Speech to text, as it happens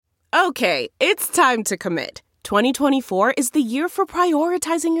Okay, it's time to commit. 2024 is the year for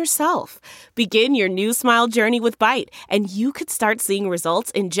prioritizing yourself. Begin your new smile journey with Byte, and you could start seeing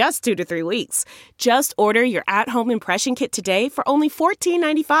results in just 2 to 3 weeks. Just order your at-home impression kit today for only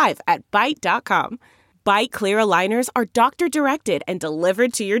 $14.95 at Byte.com. Byte Clear aligners are doctor-directed and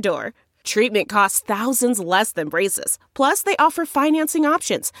delivered to your door. Treatment costs thousands less than braces. Plus, they offer financing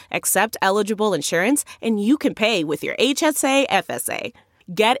options, accept eligible insurance, and you can pay with your HSA FSA.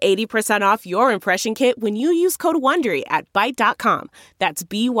 Get 80% off your impression kit when you use code WONDERY at Byte.com. That's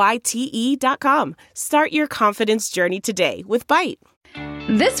BYTE.com. Start your confidence journey today with Byte.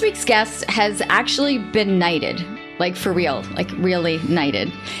 This week's guest has actually been knighted. Like for real, like really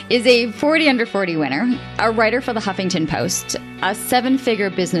knighted, is a 40 under 40 winner, a writer for the Huffington Post, a 7-figure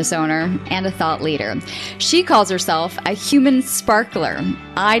business owner, and a thought leader. She calls herself a human sparkler.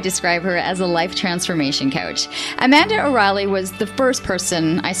 I describe her as a life transformation coach. Amanda O'Reilly was the first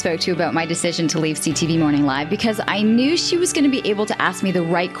person I spoke to about my decision to leave CTV Morning Live because I knew she was going to be able to ask me the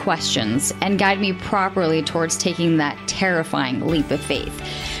right questions and guide me properly towards taking that terrifying leap of faith.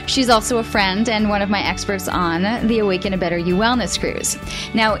 She's also a friend and one of my experts on the Awaken a Better You Wellness Cruise.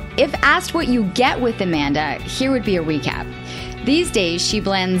 Now, if asked what you get with Amanda, here would be a recap. These days, she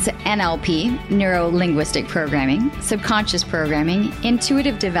blends NLP, neuro-linguistic programming, subconscious programming,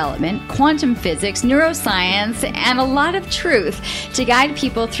 intuitive development, quantum physics, neuroscience, and a lot of truth to guide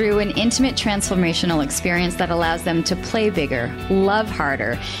people through an intimate transformational experience that allows them to play bigger, love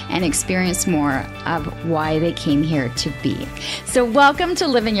harder, and experience more of why they came here to be. So welcome to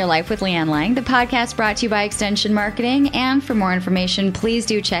Living Your Life with Leanne Lang, the podcast brought to you by Extension Marketing. And for more information, please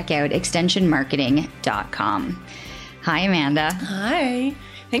do check out extensionmarketing.com. Hi, Amanda. Hi.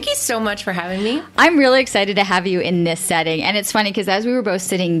 Thank you so much for having me. I'm really excited to have you in this setting. And it's funny because as we were both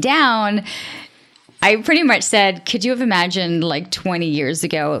sitting down, I pretty much said, could you have imagined like 20 years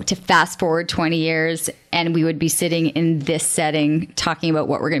ago to fast forward 20 years and we would be sitting in this setting talking about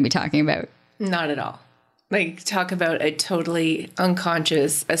what we're going to be talking about? Not at all. Like, talk about a totally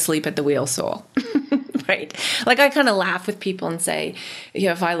unconscious, asleep at the wheel soul. Right? Like, I kind of laugh with people and say,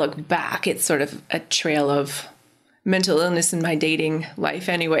 if I look back, it's sort of a trail of mental illness in my dating life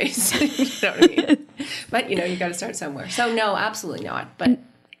anyways. You know what I mean? But, you got to start somewhere. So, no, absolutely not. But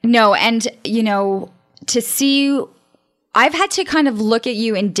no, and, to see I've had to kind of look at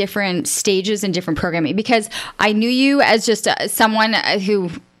you in different stages and different programming because I knew you as just someone who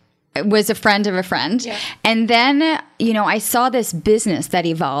was a friend of a friend. Yeah. And then, I saw this business that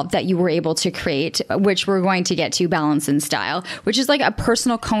evolved that you were able to create, which we're going to get to, Balance in Style, which is like a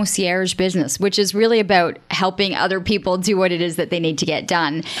personal concierge business, which is really about helping other people do what it is that they need to get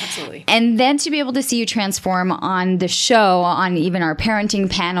done. Absolutely. And then to be able to see you transform on the show, on even our parenting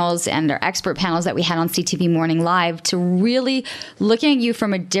panels and our expert panels that we had on CTV Morning Live, to really looking at you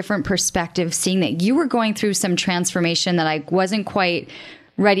from a different perspective, seeing that you were going through some transformation that I wasn't quite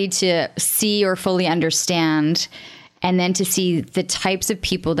ready to see or fully understand, and then to see the types of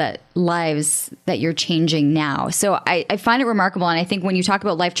people lives that you're changing now. So I find it remarkable. And I think when you talk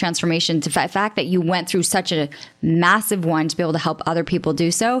about life transformation, the fact that you went through such a massive one to be able to help other people do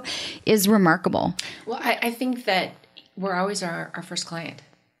so is remarkable. Well, I think that we're always our first client,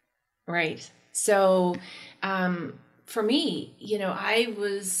 right? So for me, I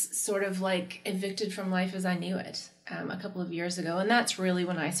was sort of like evicted from life as I knew it. A couple of years ago. And that's really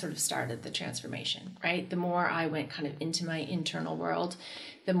when I sort of started the transformation, right? The more I went kind of into my internal world,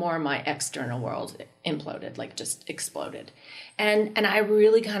 the more my external world imploded, like just exploded. And I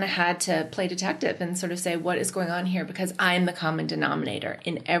really kind of had to play detective and sort of say, what is going on here? Because I'm the common denominator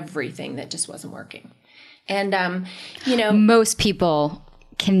in everything that just wasn't working. And, most people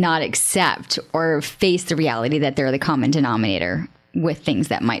cannot accept or face the reality that they're the common denominator with things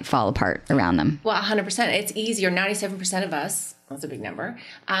that might fall apart around them. Well, 100%. It's easier. 97% of us, that's a big number,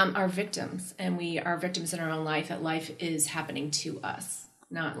 are victims. And we are victims in our own life, that life is happening to us,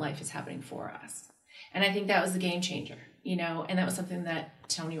 not life is happening for us. And I think that was the game changer, and that was something that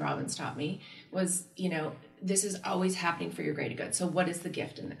Tony Robbins taught me was, this is always happening for your greater good. So what is the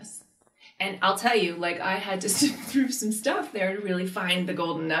gift in this? And I'll tell you, like, I had to sift through some stuff there to really find the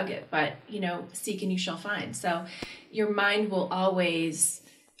golden nugget. But, seek and you shall find. So your mind will always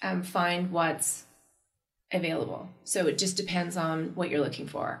find what's available. So it just depends on what you're looking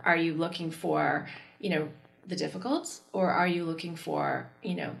for. Are you looking for, the difficult, or are you looking for,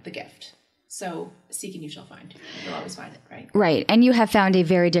 the gift? So seek and you shall find. You'll always find it, right? Right. And you have found a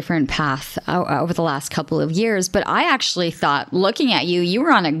very different path over the last couple of years. But I actually thought, looking at you, you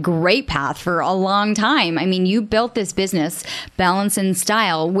were on a great path for a long time. I mean, you built this business, Balance in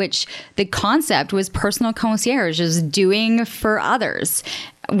Style, which the concept was personal concierge, is doing for others.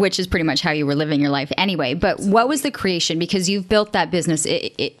 which is pretty much how you were living your life anyway. But what was the creation? Because you've built that business.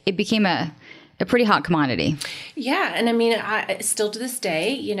 It became a pretty hot commodity. Yeah. And I mean, I still to this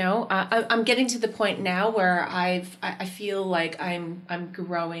day, I'm getting to the point now where I feel like I'm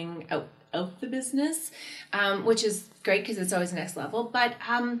growing out of the business, which is great because it's always next level. But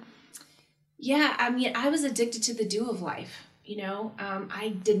yeah, I mean, I was addicted to the do of life.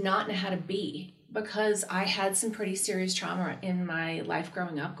 I did not know how to be, because I had some pretty serious trauma in my life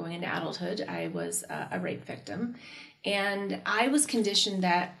growing up. Going into adulthood, I was a rape victim, and I was conditioned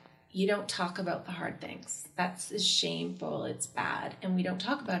that you don't talk about the hard things. That's shameful, it's bad, and we don't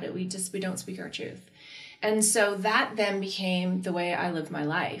talk about it. We don't speak our truth. And so that then became the way I lived my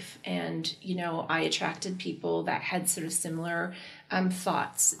life. And, I attracted people that had sort of similar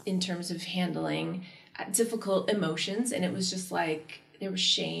thoughts in terms of handling difficult emotions. And it was just like, there was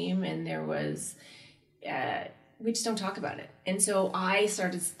shame and there was, we just don't talk about it. And so I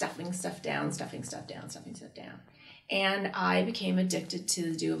started stuffing stuff down. And I became addicted to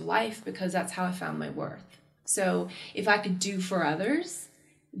the do of life, because that's how I found my worth. So if I could do for others,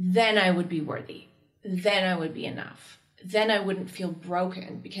 then I would be worthy. Then I would be enough. Then I wouldn't feel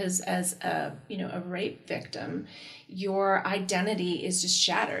broken, because as a rape victim, your identity is just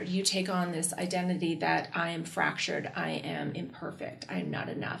shattered. You take on this identity that I am fractured, I am imperfect, I am not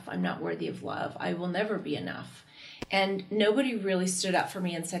enough, I'm not worthy of love, I will never be enough. And nobody really stood up for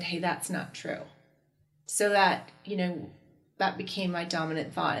me and said, hey, that's not true. So that, that became my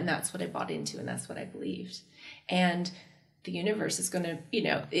dominant thought, and that's what I bought into, and that's what I believed. And the universe is going to,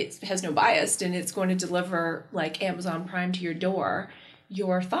 it has no bias, and it's going to deliver like Amazon Prime to your door,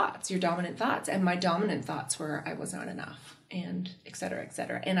 your thoughts, your dominant thoughts. And my dominant thoughts were, I was not enough, and et cetera, et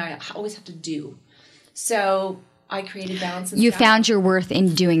cetera. And I always have to do. So I created balance. You found your worth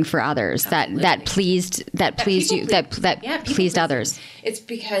in doing for others. That pleased others. It's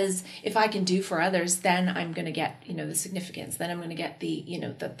because if I can do for others, then I'm going to get, the significance. Then I'm going to get the,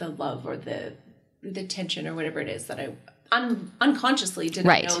 the love or the attention or whatever it is that I unconsciously didn't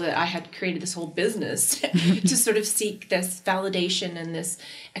know that I had created this whole business to sort of seek this validation and this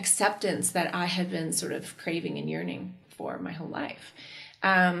acceptance that I had been sort of craving and yearning for my whole life.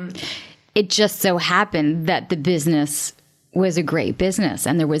 It just so happened that the business was a great business,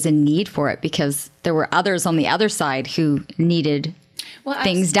 and there was a need for it because there were others on the other side who needed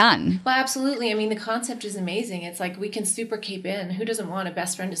things done. Well, absolutely. I mean, the concept is amazing. It's like we can super cape in. Who doesn't want a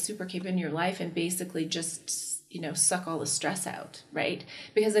best friend to super cape in your life and basically just suck all the stress out, right?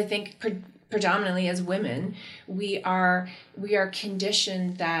 Because I think predominantly as women, we are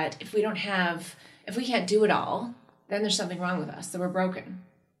conditioned that if we can't do it all, then there's something wrong with us, that we're broken,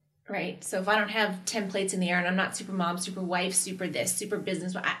 right? So if I don't have 10 plates in the air and I'm not super mom, super wife, super this, super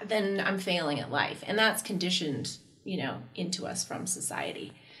business, then I'm failing at life. And that's conditioned, into us from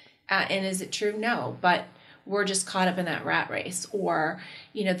society. And is it true? No, but we're just caught up in that rat race, or,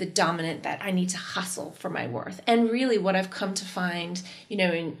 the dominant that I need to hustle for my worth. And really what I've come to find,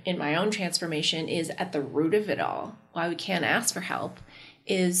 in my own transformation is at the root of it all, why we can't ask for help,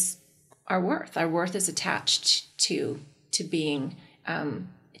 is our worth. Our worth is attached to being,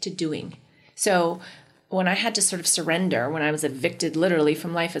 to doing. So when I had to sort of surrender, when I was evicted literally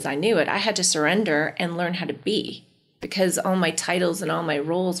from life as I knew it, I had to surrender and learn how to be. Because all my titles and all my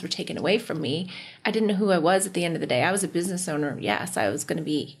roles were taken away from me. I didn't know who I was at the end of the day. I was a business owner. Yes, I was going to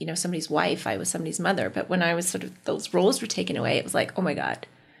be, somebody's wife. I was somebody's mother. But when I was sort of, those roles were taken away, it was like, oh my God,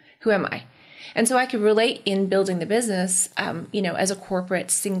 who am I? And so I could relate in building the business, as a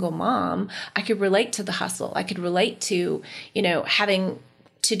corporate single mom, I could relate to the hustle. I could relate to, having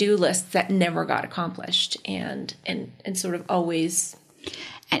to-do lists that never got accomplished and sort of always.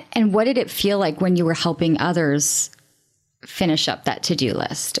 And what did it feel like when you were helping others finish up that to-do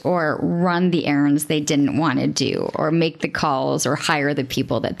list, or run the errands they didn't want to do, or make the calls, or hire the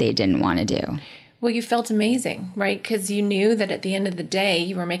people that they didn't want to do? Well, you felt amazing, right? Because you knew that at the end of the day,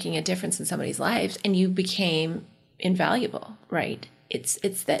 you were making a difference in somebody's lives, and you became invaluable, right? It's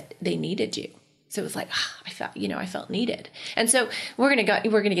that they needed you. So it was like, I felt needed. And so we're going to get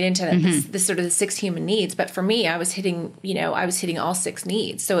into that, this sort of the 6 human needs. But for me, I was hitting all 6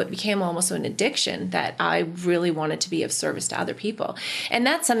 needs. So it became almost an addiction that I really wanted to be of service to other people. And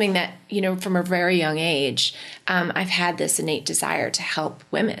that's something that, from a very young age, I've had this innate desire to help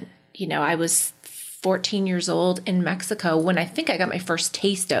women. I was 14 years old in Mexico when I think I got my first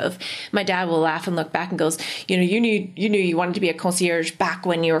taste of. My dad will laugh and look back and goes, you knew you wanted to be a concierge back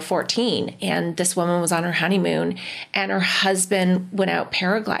when you were 14. And this woman was on her honeymoon, and her husband went out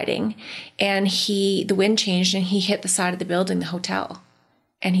paragliding, and the wind changed and he hit the side of the building, the hotel,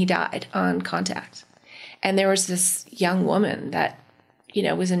 and he died on contact. And there was this young woman that,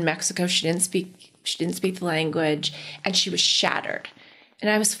 was in Mexico. She didn't speak the language, and she was shattered. And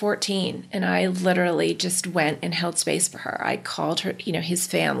I was 14, and I literally just went and held space for her. I called her, his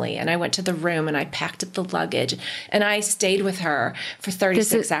family, and I went to the room and I packed up the luggage, and I stayed with her for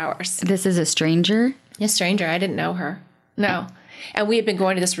 36 hours. This is a stranger? A stranger. I didn't know her. No. And we had been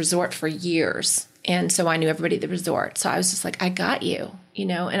going to this resort for years. And so I knew everybody at the resort. So I was just like, I got you,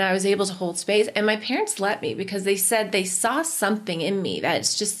 and I was able to hold space. And my parents let me because they said they saw something in me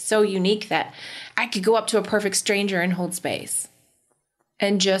that's just so unique that I could go up to a perfect stranger and hold space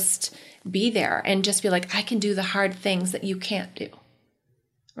and just be there and just be like, I can do the hard things that you can't do.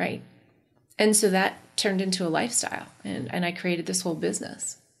 Right. And so that turned into a lifestyle, and I created this whole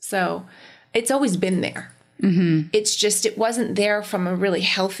business. So it's always been there. Mm-hmm. It's just, it wasn't there from a really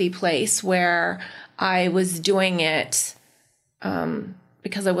healthy place where I was doing it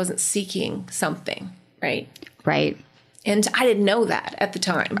because I wasn't seeking something. Right. Right. And I didn't know that at the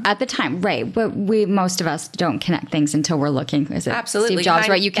time. At the time, right. But most of us don't connect things until we're looking. Is it absolutely Steve Jobs,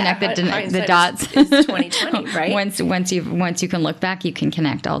 right? You connect the dots. It's 2020, right? Once you can look back, you can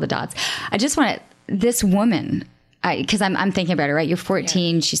connect all the dots. I just want to, this woman, because I'm thinking about it, right? You're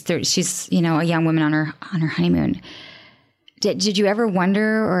 14, yeah. She's 30, she's a young woman on her honeymoon. Did you ever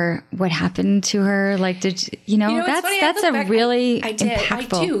wonder or what happened to her? Like, that's a really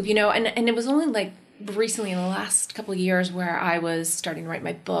impactful. I do, and it was only like recently in the last couple of years where I was starting to write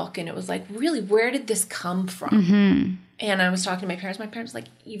my book, and it was like, really, where did this come from? Mm-hmm. And I was talking to my parents. My parents were like,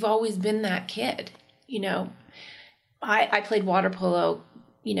 you've always been that kid. I played water polo,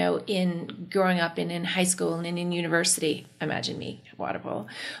 in growing up and in high school and in university. Imagine me at water polo.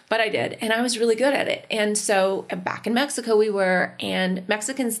 But I did, and I was really good at it. And so back in Mexico we were, and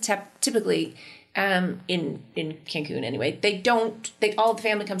Mexicans typically in Cancun anyway, all the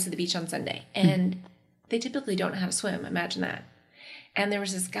family comes to the beach on Sunday, and they typically don't know how to swim. Imagine that. And there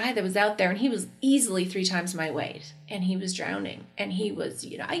was this guy that was out there, and he was easily 3 times my weight, and he was drowning, and he was,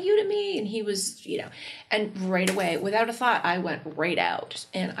 you to me, and he was, and right away, without a thought, I went right out,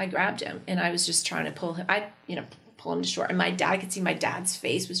 and I grabbed him, and I was just trying to pull him, pull him to shore, and I could see my dad's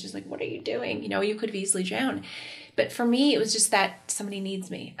face was just like, what are you doing? You could have easily drowned. But for me, it was just that somebody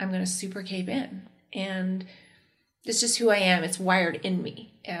needs me. I'm going to super cave in, and it's just who I am. It's wired in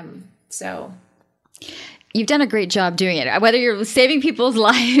me. So you've done a great job doing it, whether you're saving people's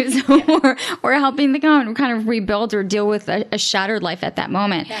lives or helping them kind of rebuild or deal with a shattered life at that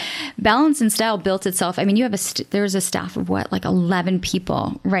moment. Yeah. Balance and Style built itself. I mean, you have there's a staff of like 11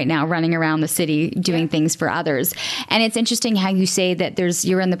 people right now running around the city doing things for others. And it's interesting how you say that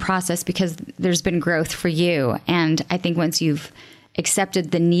you're in the process because there's been growth for you. And I think once you've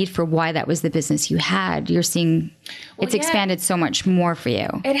accepted the need for why that was the business you had, you're seeing it's expanded so much more for you.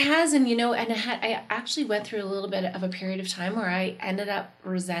 It has, and I actually went through a little bit of a period of time where I ended up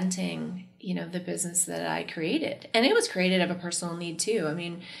resenting, the business that I created. And it was created of a personal need too. I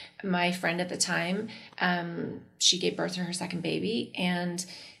mean, my friend at the time, she gave birth to her second baby and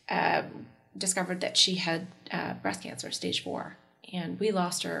discovered that she had breast cancer, stage 4. And we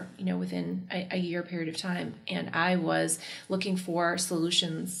lost her, within a year period of time. And I was looking for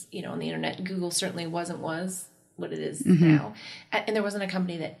solutions, on the internet. Google certainly wasn't what it is now. And there wasn't a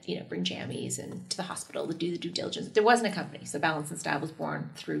company that, bring jammies and to the hospital to do the due diligence. There wasn't a company. So Balance and Style was born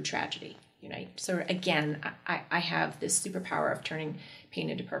through tragedy. So again, I have this superpower of turning pain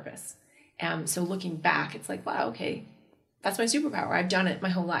into purpose. So looking back, it's like, wow, okay, that's my superpower. I've done it my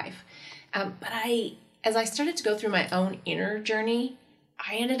whole life. But as I started to go through my own inner journey,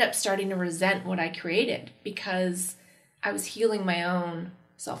 I ended up starting to resent what I created because I was healing my own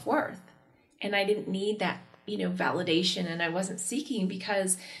self-worth. And I didn't need that, validation, and I wasn't seeking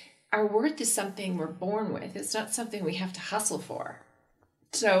because our worth is something we're born with. It's not something we have to hustle for.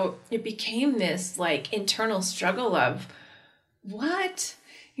 So it became this like internal struggle of what?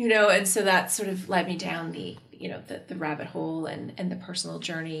 And so that sort of led me down the rabbit hole and the personal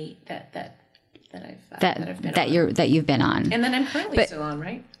journey that you've been on, and then I'm currently still on,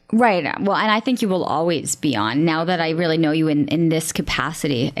 right? Right. Well, and I think you will always be on. Now that I really know you in this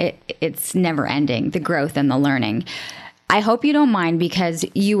capacity, it's never ending, the growth and the learning. I hope you don't mind because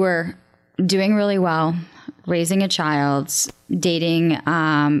you were doing really well, raising a child, dating,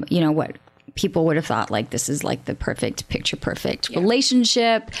 what people would have thought like this is like the perfect, picture perfect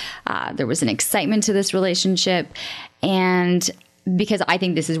relationship. There was an excitement to this relationship. And because I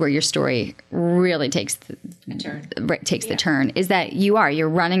think this is where your story really takes the turn, is that you're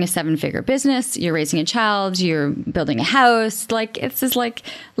running a 7-figure business, you're raising a child, you're building a house, like it's just like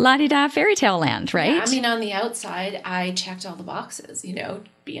la-di-da fairy tale land, right? Yeah, I mean, on the outside, I checked all the boxes,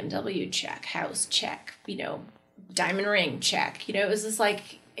 BMW check, house check, diamond ring, check. You know, it was just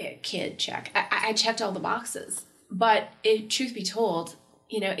like, kid, check. I checked all the boxes. But truth be told,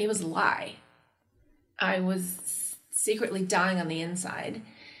 you know, it was a lie. I was secretly dying on the inside.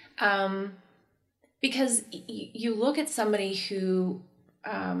 Because you look at somebody who,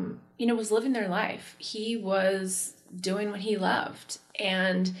 you know, was living their life. He was doing what he loved.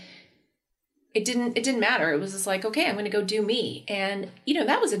 And it didn't matter. It was just like, okay, I'm going to go do me. And, you know,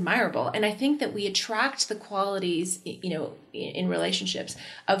 that was admirable. And I think that we attract the qualities, you know, in relationships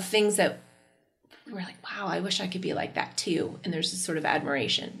of things that we're like, wow, I wish I could be like that too. And there's this sort of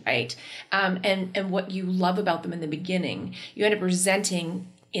admiration, right? And what you love about them in the beginning, you end up resenting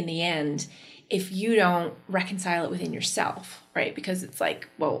in the end if you don't reconcile it within yourself, right? Because it's like,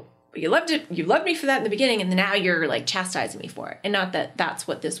 well, you loved me for that in the beginning, and now you're like chastising me for it. And not that that's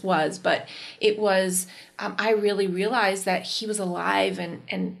what this was, but it was, I really realized that he was alive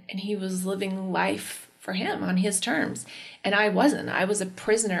and he was living life for him on his terms. And I wasn't. I was a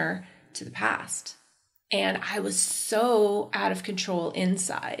prisoner to the past. And I was so out of control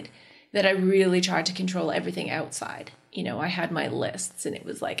inside that I really tried to control everything outside. You know, I had my lists, and it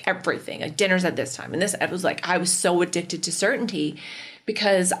was like everything, like dinner's at this time. And this, it was like, I was so addicted to certainty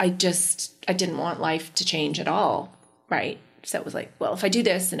because I didn't want life to change at all. Right. So it was like, well, if I do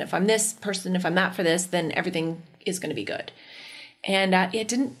this, and if I'm this person, if I'm that for this, then everything is going to be good. And it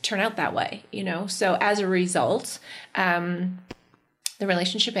didn't turn out that way, you know? So as a result, the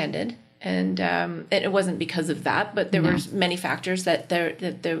relationship ended. And it wasn't because of that, but there were many factors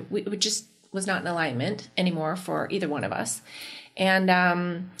that we just was not in alignment anymore for either one of us.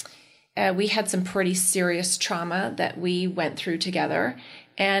 And we had some pretty serious trauma that we went through together.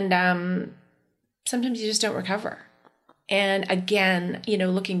 And sometimes you just don't recover. And again, you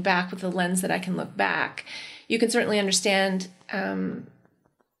know, looking back with the lens that I can look back, you can certainly understand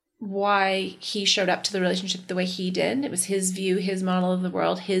why he showed up to the relationship the way he did. It was his view, his model of the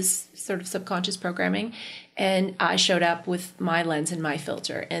world, his sort of subconscious programming. And I showed up with my lens and my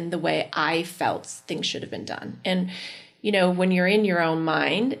filter and the way I felt things should have been done. And, you know, when you're in your own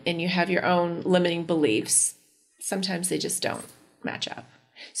mind and you have your own limiting beliefs, sometimes they just don't match up.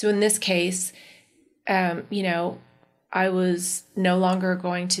 So in this case, you know, I was no longer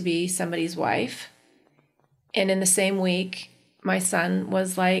going to be somebody's wife. And in the same week, my son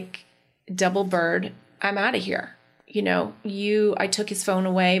was like, double bird, I'm out of here. You know, I took his phone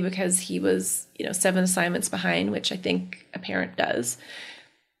away because he was, you know, 7 assignments behind, which I think a parent does.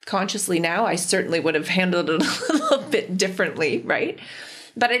 Consciously now, I certainly would have handled it a little bit differently, right?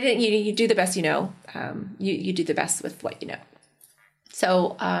 But I didn't, you do the best you know. You do the best with what you know.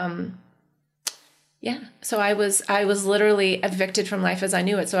 So, yeah. So I was literally evicted from life as I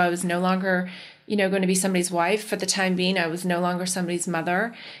knew it. So I was no longer, you know, going to be somebody's wife for the time being. I was no longer somebody's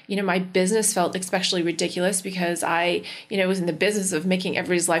mother. You know, my business felt especially ridiculous because I, you know, was in the business of making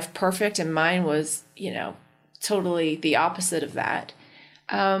everybody's life perfect, and mine was, you know, totally the opposite of that.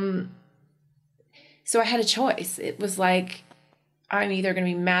 So I had a choice. It was like, I'm either going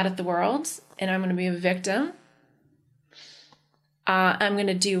to be mad at the world and I'm going to be a victim. I'm going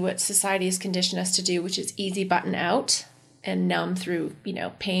to do what society has conditioned us to do, which is easy button out and numb through, you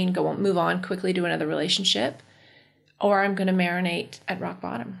know, pain, move on quickly to another relationship, or I'm going to marinate at rock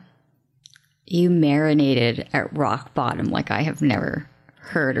bottom. You marinated at rock bottom like I have never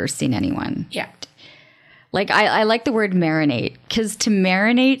heard or seen anyone. Yeah. Like I like the word marinate, because to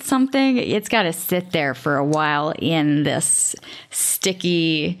marinate something, it's got to sit there for a while in this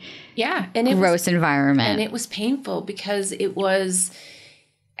sticky, and gross environment. And it was painful because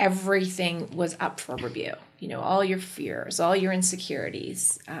everything was up for review. You know, all your fears, all your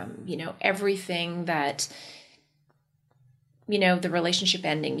insecurities, you know, everything that, you know, the relationship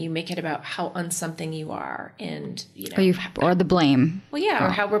ending, you make it about how unsomething you are, and, you know, or the blame. Well, yeah, or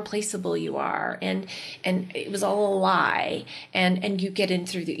how replaceable you are. And it was all a lie. And you get in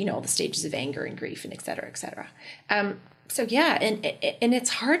through the, you know, all the stages of anger and grief and et cetera, et cetera. So yeah, and it's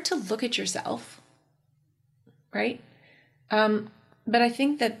hard to look at yourself, right? But I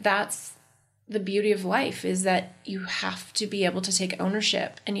think that's the beauty of life, is that you have to be able to take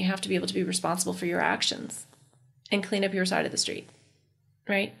ownership, and you have to be able to be responsible for your actions and clean up your side of the street,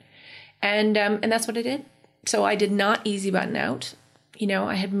 right? And that's what I did. So I did not easy button out. You know,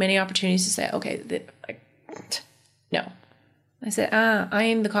 I had many opportunities to say, okay, no. I said, I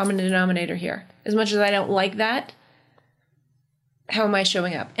am the common denominator here. As much as I don't like that, how am I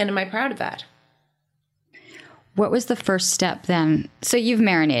showing up? And am I proud of that? What was the first step then? So you've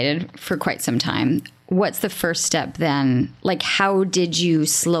marinated for quite some time. What's the first step then? Like, how did you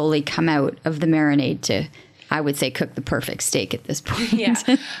slowly come out of the marinade to, I would say, cook the perfect steak at this point? Yeah.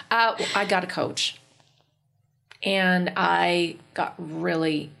 I got a coach. And I got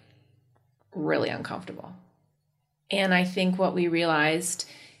really, really uncomfortable. And I think what we realized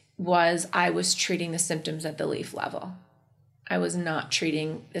was I was treating the symptoms at the leaf level. I was not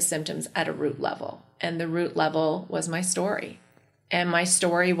treating the symptoms at a root level. And the root level was my story. And my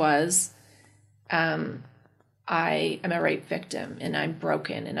story was, I am a rape victim, and I'm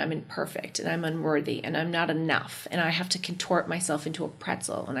broken, and I'm imperfect, and I'm unworthy, and I'm not enough, and I have to contort myself into a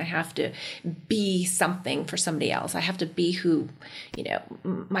pretzel, and I have to be something for somebody else. I have to be who,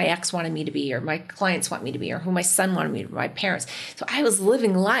 my ex wanted me to be, or my clients want me to be, or who my son wanted me to be, my parents. So I was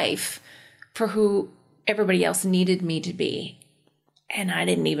living life for who everybody else needed me to be, and I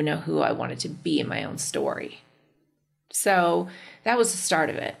didn't even know who I wanted to be in my own story. So that was the start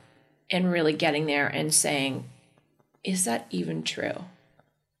of it, and really getting there and saying, is that even true?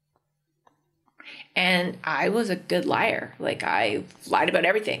 And I was a good liar. Like, I lied about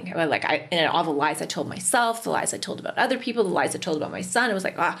everything. And all the lies I told myself, the lies I told about other people, the lies I told about my son. It was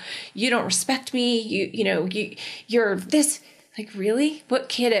like, you don't respect me. You're this. Like, really? What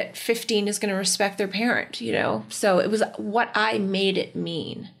kid at 15 is going to respect their parent? So it was what I made it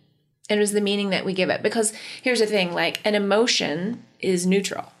mean. And it was the meaning that we give it. Because here's the thing, like, an emotion is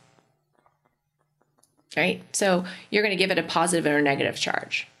neutral. Right? So you're going to give it a positive or a negative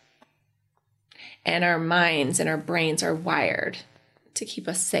charge. And our minds and our brains are wired to keep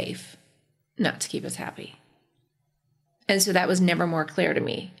us safe, not to keep us happy. And so that was never more clear to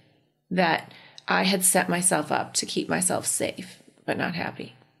me, that I had set myself up to keep myself safe, but not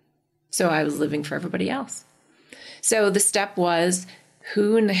happy. So I was living for everybody else. So the step was,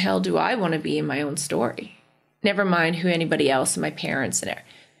 who in the hell do I want to be in my own story? Never mind who anybody else and my parents and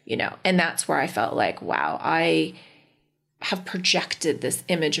and that's where I felt like, wow, I have projected this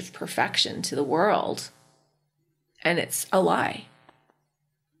image of perfection to the world, and it's a lie.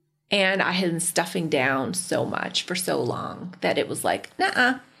 And I had been stuffing down so much for so long that it was like,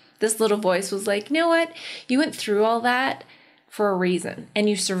 nuh-uh. This little voice was like, you know what? You went through all that for a reason, and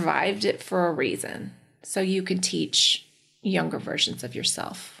you survived it for a reason. So you can teach younger versions of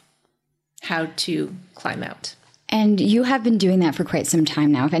yourself how to climb out. And you have been doing that for quite some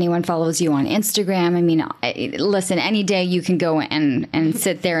time now. If anyone follows you on Instagram, listen, any day you can go and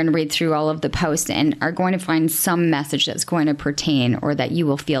sit there and read through all of the posts and are going to find some message that's going to pertain or that you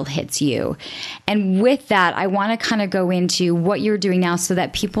will feel hits you. And with that, I want to kind of go into what you're doing now so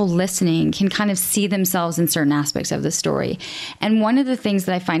that people listening can kind of see themselves in certain aspects of the story. And one of the things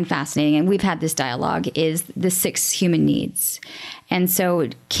that I find fascinating, and we've had this dialogue, is the 6 human needs. And so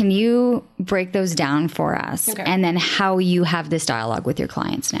can you break those down for us? Okay. And then how you have this dialogue with your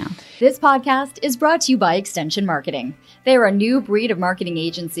clients now? This podcast is brought to you by Extension Marketing. They are a new breed of marketing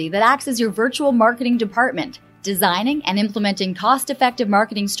agency that acts as your virtual marketing department, designing and implementing cost-effective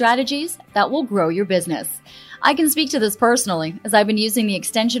marketing strategies that will grow your business. I can speak to this personally, as I've been using the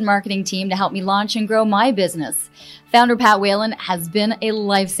Extension Marketing team to help me launch and grow my business. Founder Pat Whalen has been a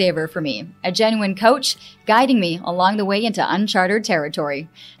lifesaver for me, a genuine coach, guiding me along the way into uncharted territory.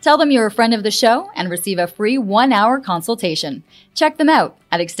 Tell them you're a friend of the show and receive a free 1-hour consultation. Check them out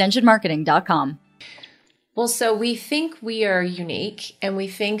at extensionmarketing.com. Well, so we think we are unique, and we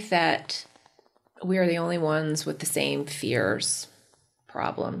think that we are the only ones with the same fears,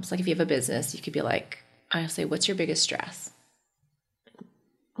 problems. Like, if you have a business, you could be like, I'll say, what's your biggest stress?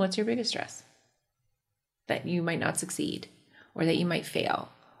 What's your biggest stress? That you might not succeed or that you might fail.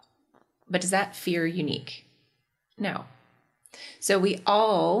 But is that fear unique? No. So we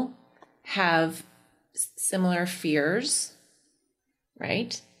all have similar fears,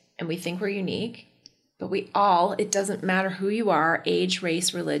 right? And we think we're unique, but it doesn't matter who you are, age,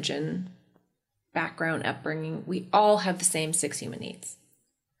 race, religion, background, upbringing, we all have the same 6 human needs.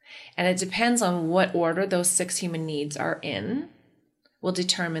 And it depends on what order those 6 human needs are in, will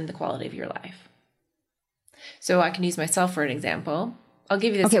determine the quality of your life. So I can use myself for an example. I'll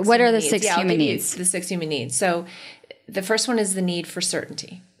give you the 6 human needs. What are the 6 human needs? The 6 human needs. So the first one is the need for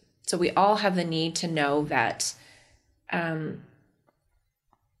certainty. So we all have the need to know that we're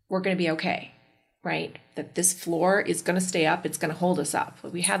going to be okay, right? That this floor is going to stay up. It's going to hold us up.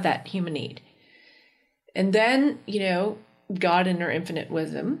 We have that human need. And then, God in her infinite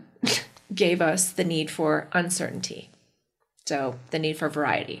wisdom gave us the need for uncertainty. So the need for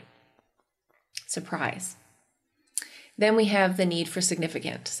variety, surprise. Then we have the need for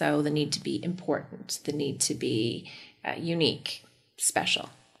significant. So the need to be important, the need to be unique, special.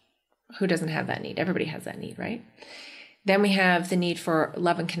 Who doesn't have that need? Everybody has that need, right? Then we have the need for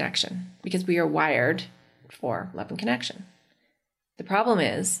love and connection, because we are wired for love and connection. The problem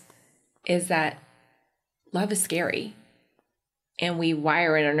is that love is scary. And we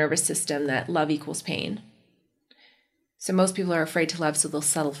wire in our nervous system that love equals pain. So most people are afraid to love, so they'll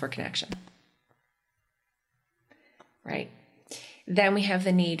settle for connection. Right? Then we have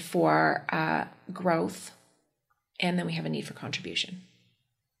the need for growth, and then we have a need for contribution.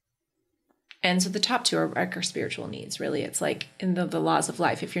 And so the top two are our spiritual needs, really. It's like in the laws of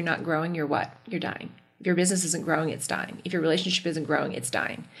life. If you're not growing, you're what? You're dying. If your business isn't growing, it's dying. If your relationship isn't growing, it's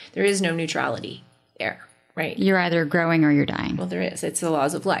dying. There is no neutrality there, right? You're either growing or you're dying. Well, there is. It's the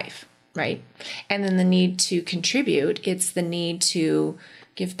laws of life, right? And then the need to contribute, it's the need to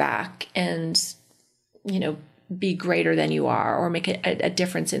give back and, be greater than you are or make a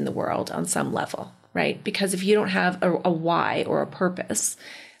difference in the world on some level, right? Because if you don't have a why or a purpose,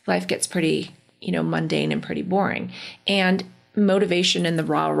 life gets pretty, mundane and pretty boring. And motivation and the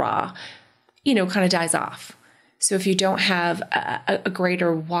rah-rah, kind of dies off. So if you don't have a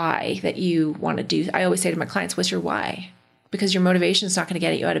greater why that you want to do, I always say to my clients, what's your why? Because your motivation is not going to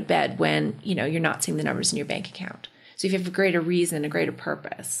get you out of bed when, you're not seeing the numbers in your bank account. So if you have a greater reason, a greater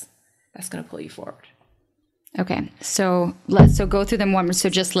purpose, that's going to pull you forward. Okay. So let's go through them one. So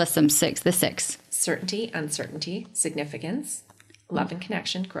just list them the six. Certainty, uncertainty, significance, love and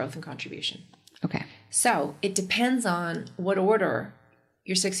connection, growth and contribution. Okay. So it depends on what order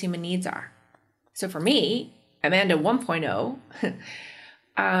your 6 human needs are. So for me, Amanda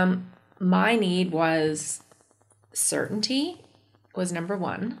 1.0, my need was certainty was number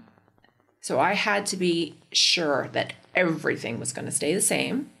 1. So I had to be sure that everything was going to stay the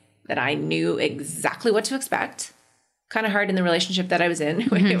same, that I knew exactly what to expect. Kind of hard in the relationship that I was in,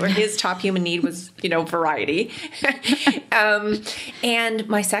 where his top human need was, variety. And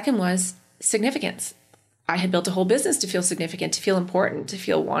my second was significance. I had built a whole business to feel significant, to feel important, to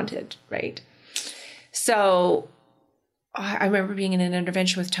feel wanted, right? So I remember being in an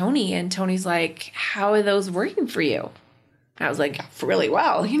intervention with Tony, and Tony's like, how are those working for you? And I was like, really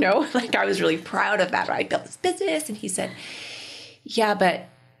well, like I was really proud of that. I built this business. And he said, yeah, but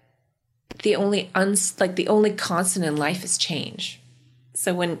the only constant in life is change.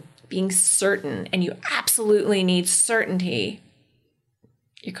 So when being certain, and you absolutely need certainty,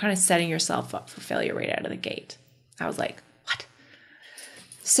 you're kind of setting yourself up for failure right out of the gate. I was like, what?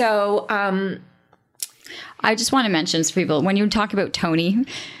 So, I just want to mention to people, when you talk about Tony,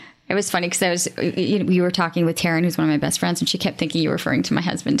 it was funny because we were talking with Taryn, who's one of my best friends, and she kept thinking you were referring to my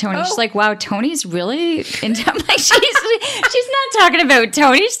husband, Tony. Oh. She's like, wow, Tony's really into, I'm like, she's not talking about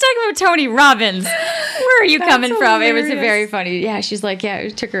Tony. She's talking about Tony Robbins. Where are you coming from? It was a very funny. Yeah. She's like, yeah,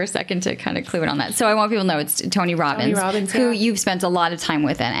 it took her a second to kind of clue in on that. So I want people to know it's Tony Robbins, who you've spent a lot of time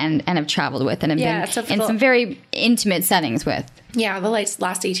with and have traveled with and have been in some very intimate settings with. Yeah. The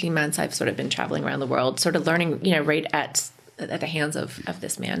last 18 months, I've sort of been traveling around the world, sort of learning, right at the hands of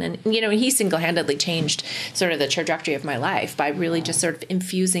this man. And, he single-handedly changed sort of the trajectory of my life by really just sort of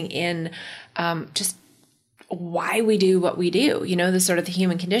infusing in just why we do what we do, the sort of the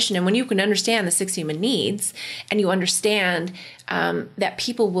human condition. And when you can understand the 6 human needs, and you understand that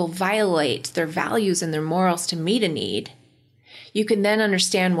people will violate their values and their morals to meet a need, you can then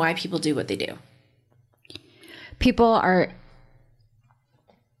understand why people do what they do. People are...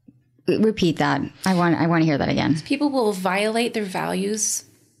 Repeat that. I want to hear that again. People will violate their values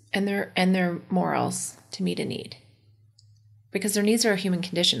and their morals to meet a need, because their needs are a human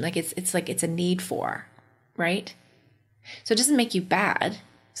condition. Like it's a need for, right? So it doesn't make you bad.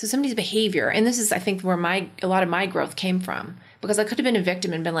 So somebody's behavior, and this is, I think, where a lot of my growth came from, because I could have been a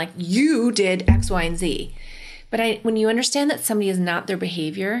victim and been like, you did X, Y, and Z. But when you understand that somebody is not their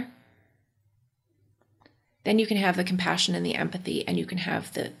behavior, then you can have the compassion and the empathy, and you can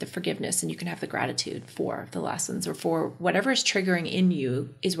have the forgiveness, and you can have the gratitude for the lessons, or for whatever is triggering in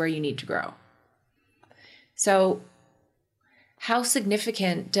you is where you need to grow. So how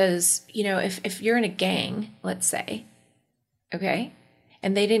significant does, if you're in a gang, let's say, okay,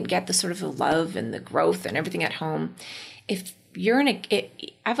 and they didn't get the sort of the love and the growth and everything at home, if you're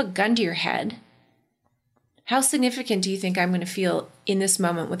have a gun to your head, how significant do you think I'm going to feel in this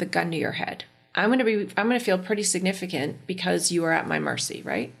moment with a gun to your head? I'm going to feel pretty significant because you are at my mercy,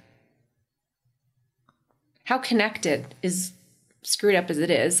 right? How connected is, screwed up as it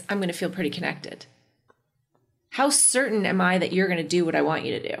is, I'm going to feel pretty connected. How certain am I that you're going to do what I want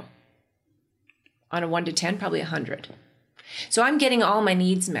you to do? On a 1 to 10, probably 100. So I'm getting all my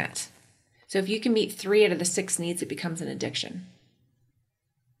needs met. So if you can meet 3 out of the 6 needs, it becomes an addiction.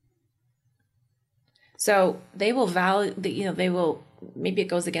 So they will maybe it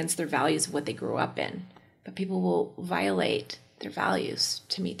goes against their values of what they grew up in, but people will violate their values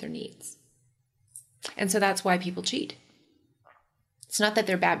to meet their needs. And so that's why people cheat. It's not that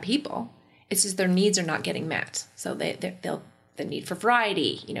they're bad people. It's just their needs are not getting met. So they'll the need for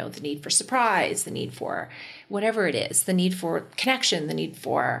variety, you know, the need for surprise, the need for whatever it is, the need for connection, the need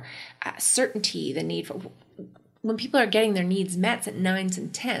for certainty, the need for, when people are getting their needs met at 9s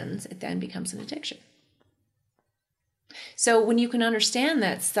and 10s, it then becomes an addiction. So when you can understand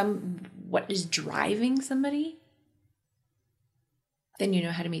that what is driving somebody, then you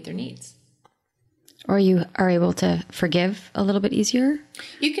know how to meet their needs. Or you are able to forgive a little bit easier?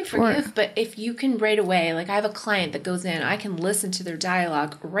 You can forgive, but if you can right away, like I have a client that goes in, I can listen to their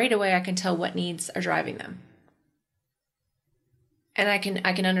dialogue right away. I can tell what needs are driving them. And I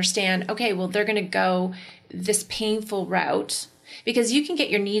can understand, okay, well, they're going to go this painful route, because you can get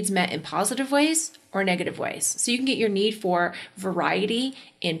your needs met in positive ways or negative ways. So you can get your need for variety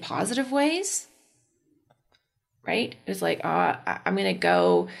in positive ways, right? It's like, I'm going to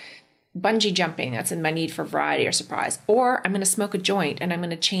go bungee jumping. That's in my need for variety or surprise. Or I'm going to smoke a joint and I'm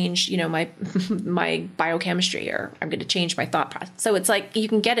going to change, you know, my biochemistry, or I'm going to change my thought process. So it's like you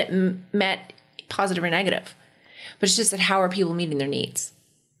can get it met positive or negative, but it's just that how are people meeting their needs?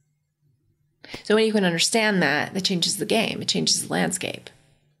 So when you can understand that changes the game. It changes the landscape.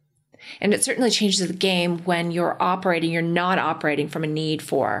 And it certainly changes the game when you're not operating from a need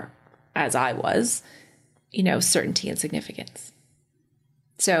for, as I was, you know, certainty and significance.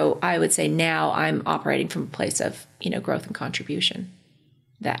 So I would say now I'm operating from a place of, you know, growth and contribution.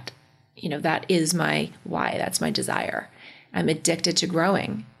 That, you know, that is my why. That's my desire. I'm addicted to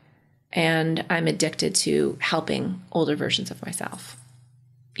growing, and I'm addicted to helping older versions of myself,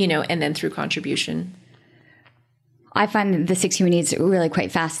 you know, and then through contribution. I find the 6 human needs really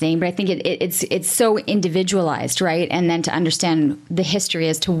quite fascinating, but I think it's so individualized, right? And then to understand the history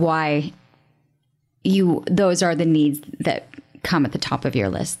as to why those are the needs that come at the top of your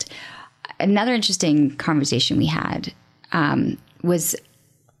list. Another interesting conversation we had was,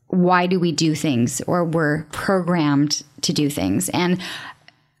 why do we do things, or we're programmed to do things? And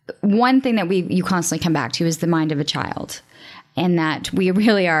one thing that you constantly come back to is the mind of a child, and that we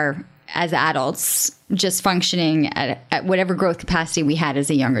really are, as adults, just functioning at whatever growth capacity we had as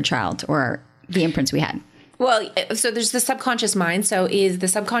a younger child, or the imprints we had. Well, so there's the subconscious mind. So the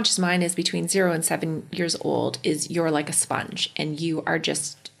subconscious mind is between 0 and 7 years old. You're like a sponge, and you are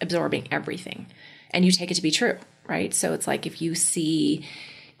just absorbing everything, and you take it to be true, right? So it's like if you see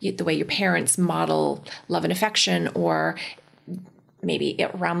the way your parents model love and affection, or maybe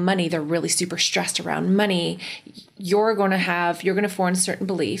around money, they're really super stressed around money. You're going to form certain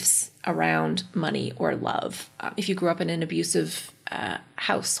beliefs around money or love. If you grew up in an abusive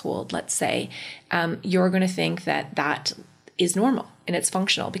household, let's say, you're going to think that is normal and it's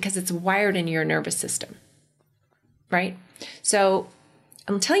functional because it's wired in your nervous system, right? So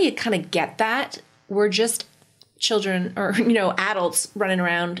until you kind of get that, we're just children, or, you know, adults running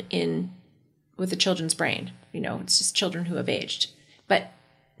around with a children's brain. You know, it's just children who have aged, but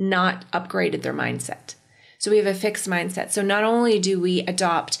not upgraded their mindset. So we have a fixed mindset. So not only do we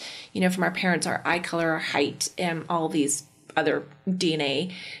adopt, you know, from our parents, our eye color, our height, and all these other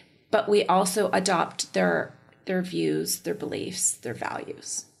DNA, but we also adopt their views, their beliefs, their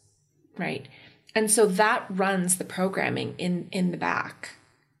values, right? And so that runs the programming in the back.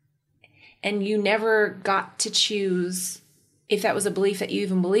 And you never got to choose if that was a belief that you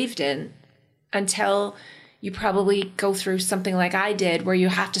even believed in until you probably go through something like I did, where you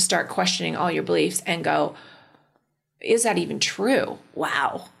have to start questioning all your beliefs and go, is that even true?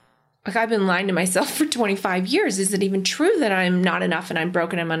 Wow. Like, I've been lying to myself for 25 years. Is it even true that I'm not enough and I'm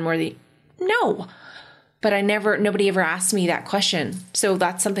broken, I'm unworthy? No. But nobody ever asked me that question. So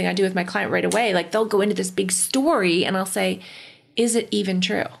that's something I do with my client right away. Like, they'll go into this big story and I'll say, is it even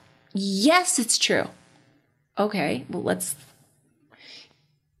true? Yes, it's true. Okay, well,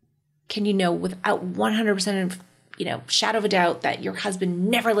 can you know without 100% of, you know, shadow of a doubt that your husband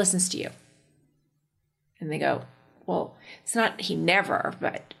never listens to you? And they go, well, it's not he never,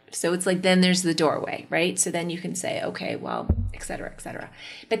 but so it's like, then there's the doorway, right? So then you can say, okay, well, et cetera, et cetera.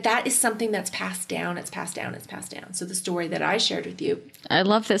 But that is something that's passed down. It's passed down. It's passed down. So the story that I shared with you. I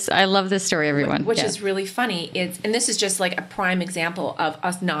love this. I love this story, everyone. Which is really funny. And this is just like a prime example of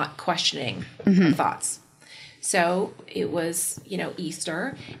us not questioning our thoughts. So it was, you know,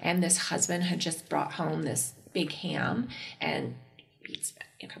 Easter, and this husband had just brought home this big ham, and he'd spent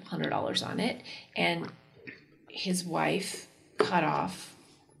a couple $100 on it. And his wife cut off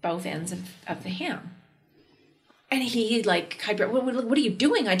both ends of the ham. And he like, what are you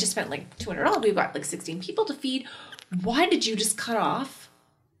doing? I just spent like $200. We've got like 16 people to feed. Why did you just cut off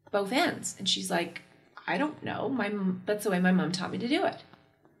both ends? And she's like, I don't know. That's the way my mom taught me to do it.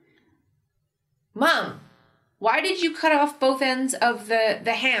 Mom, why did you cut off both ends of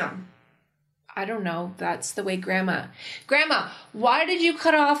the ham? I don't know. That's the way Grandma, why did you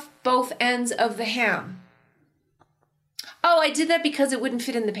cut off both ends of the ham? Oh, I did that because it wouldn't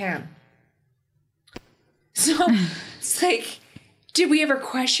fit in the pan. So it's like, did we ever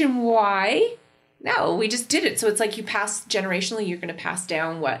question why? No, we just did it. So it's like you pass generationally, you're going to pass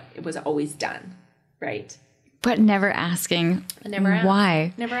down what it was always done, right? But never asking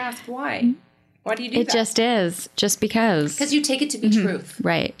why. Never asked why. Why do you do that? It just is, just because. Because you take it to be truth.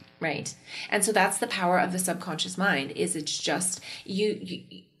 Right. Right. And so that's the power of the subconscious mind, is it's just, you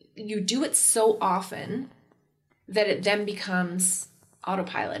do it so often that it then becomes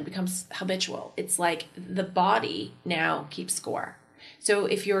autopilot, becomes habitual. It's like the body now keeps score. So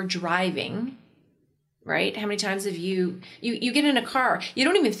if you're driving, right? How many times have you get in a car, you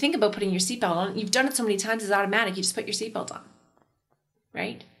don't even think about putting your seatbelt on. You've done it so many times, it's automatic. You just put your seatbelt on,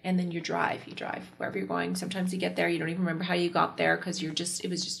 right? And then you drive wherever you're going. Sometimes you get there, you don't even remember how you got there because you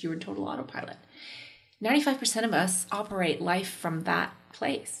were in total autopilot. 95% of us operate life from that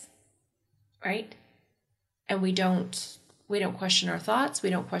place, right? And we don't question our thoughts. We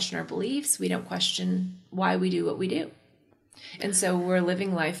don't question our beliefs. We don't question why we do what we do. And so we're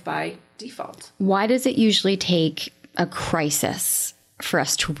living life by default. Why does it usually take a crisis for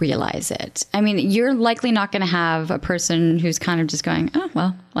us to realize it? I mean, you're likely not going to have a person who's kind of just going, oh,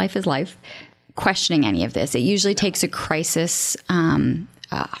 well, life is life, questioning any of this. It usually takes a crisis,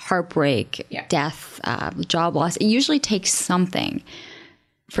 heartbreak, death, job loss. It usually takes something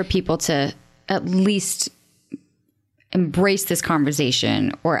for people to at least embrace this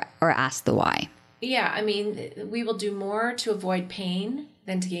conversation or ask the why. Yeah, I mean, we will do more to avoid pain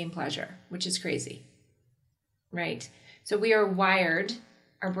than to gain pleasure, which is crazy, right? So we are wired,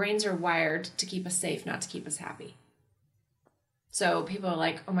 our brains are wired to keep us safe, not to keep us happy. So people are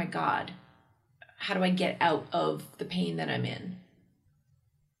like, oh my God, how do I get out of the pain that I'm in?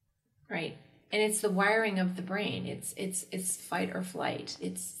 Right? And it's the wiring of the brain. It's fight or flight.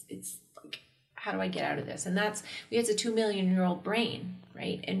 It's like, how do I get out of this? And it's a 2 million year old brain,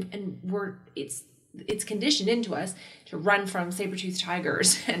 right? And it's conditioned into us to run from saber-toothed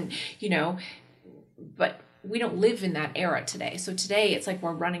tigers and, but we don't live in that era today. So today it's like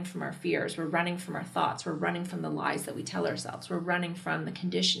we're running from our fears. We're running from our thoughts. We're running from the lies that we tell ourselves. We're running from the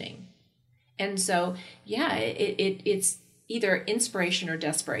conditioning. And so, yeah, it's either inspiration or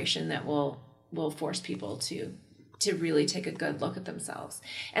desperation that will force people to really take a good look at themselves.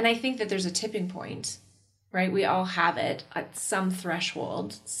 And I think that there's a tipping point, right? We all have it at some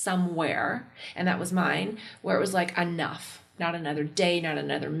threshold somewhere. And that was mine, where it was like, enough, not another day, not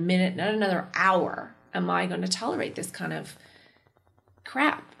another minute, not another hour. Am I going to tolerate this kind of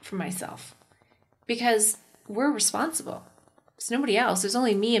crap for myself? Because we're responsible. It's nobody else. There's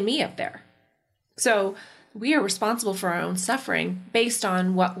only me and me up there. So we are responsible for our own suffering based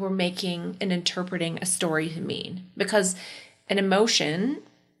on what we're making and interpreting a story to mean. Because an emotion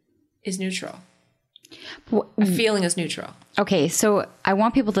is neutral. A feeling is neutral. Okay, so I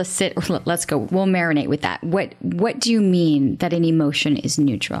want people to sit. Let's go. We'll marinate with that. What do you mean that an emotion is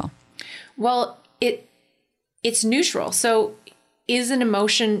neutral? Well, it's neutral. So is an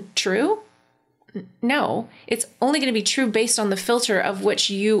emotion true? No. It's only going to be true based on the filter of which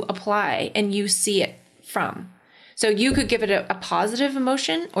you apply and you see it from. So you could give it a positive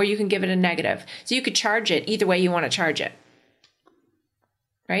emotion or you can give it a negative. So you could charge it either way you want to charge it.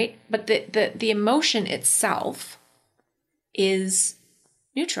 Right? But the emotion itself is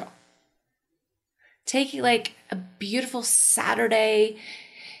neutral. Take like a beautiful Saturday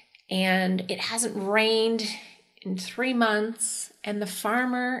and it hasn't rained in 3 months and the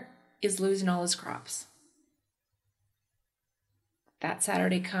farmer is losing all his crops. That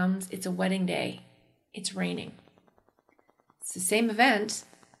Saturday comes, it's a wedding day, it's raining. It's the same event.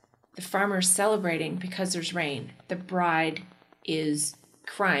 The farmer is celebrating because there's rain. The bride is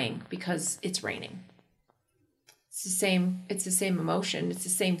crying because it's raining. It's the same emotion, it's the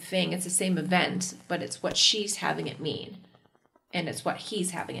same thing, it's the same event, but it's what she's having it mean. And it's what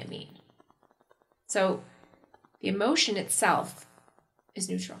he's having it mean. So the emotion itself is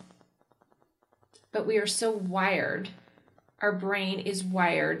neutral. But we are so wired, our brain is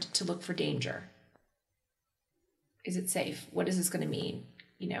wired to look for danger. Is it safe? What is this going to mean?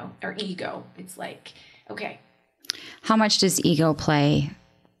 Our ego, it's like, okay. How much does ego play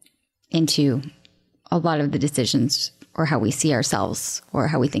into a lot of the decisions or how we see ourselves or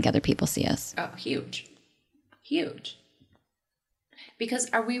how we think other people see us? Oh, huge. Huge. Because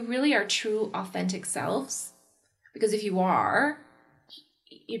are we really our true, authentic selves? Because if you are,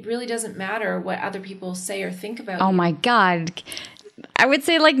 it really doesn't matter what other people say or think about you. Oh my God. I would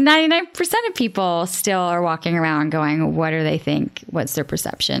say like 99% of people still are walking around going, what do they think? What's their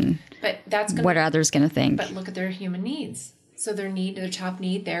perception? But that's what are others going to think? But look at their human needs. So their top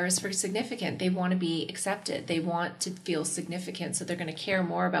need there is for significant. They want to be accepted. They want to feel significant. So they're going to care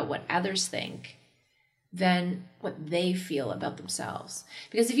more about what others think than what they feel about themselves.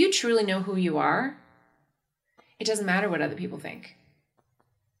 Because if you truly know who you are, it doesn't matter what other people think.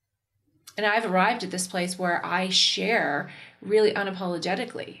 And I've arrived at this place where I share really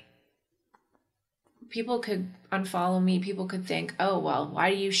unapologetically. People could unfollow me. People could think, oh, well, why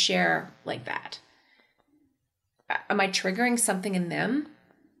do you share like that? Am I triggering something in them?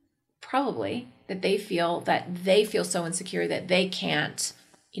 Probably, that they feel so insecure that they can't,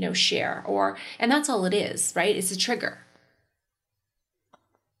 share, and that's all it is, right? It's a trigger.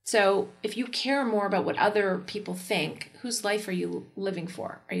 So if you care more about what other people think, whose life are you living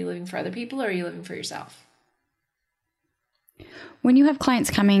for? Are you living for other people, or are you living for yourself? When you have clients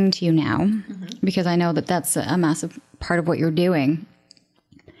coming to you now, because I know that that's a massive part of what you're doing,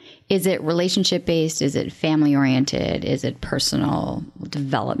 is it relationship based? Is it family oriented? Is it personal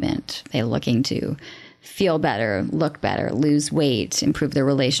development? Are they looking to feel better, look better, lose weight, improve their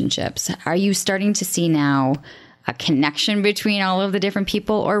relationships? Are you starting to see now a connection between all of the different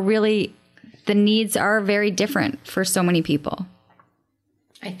people, or really the needs are very different for so many people?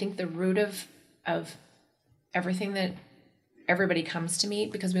 I think the root of everything that everybody comes to me,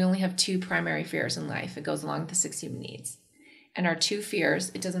 because we only have two primary fears in life. It goes along with the 6 human needs. And our two fears,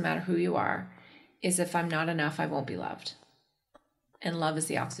 it doesn't matter who you are, is if I'm not enough, I won't be loved. And love is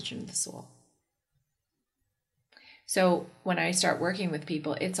the oxygen of the soul. So when I start working with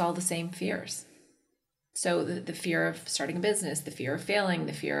people, it's all the same fears. So the fear of starting a business, the fear of failing,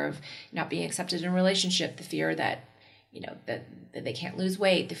 the fear of not being accepted in a relationship, the fear that, that they can't lose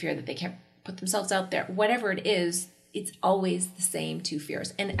weight, the fear that they can't put themselves out there, whatever it is, it's always the same two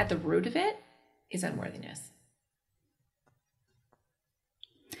fears. And at the root of it is unworthiness.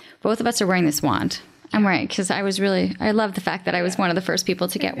 Both of us are wearing this wand. I'm wearing it because I love the fact that I was one of the first people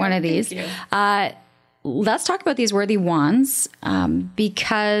to get one of these. Let's talk about these worthy wands,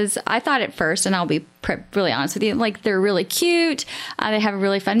 because I thought at first, and I'll be really honest with you, like they're really cute. They have a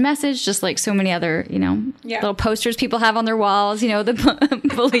really fun message, just like so many other, little posters people have on their walls, the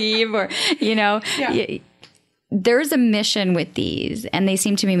believe, or, there's a mission with these, and they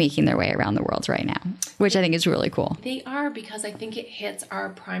seem to be making their way around the world right now, which I think is really cool. They are, because I think it hits our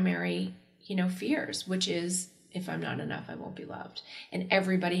primary, fears, which is, if I'm not enough, I won't be loved. And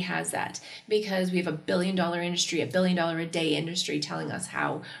everybody has that, because we have $1 billion industry, $1 billion a day industry telling us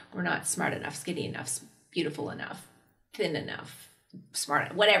how we're not smart enough, skinny enough, beautiful enough, thin enough,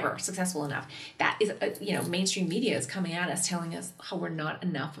 smart, whatever, successful enough. That is, mainstream media is coming at us telling us how we're not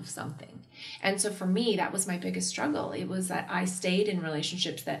enough of something. And so for me, that was my biggest struggle. It was that I stayed in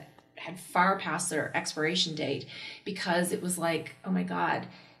relationships that had far past their expiration date, because it was like, oh my God,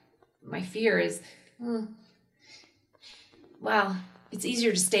 my fear is, well, it's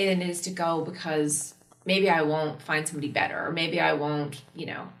easier to stay than it is to go, because maybe I won't find somebody better, or maybe I won't,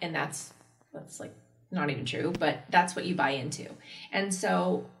 and that's like not even true, but that's what you buy into. And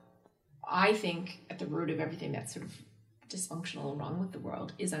so I think at the root of everything that's sort of dysfunctional and wrong with the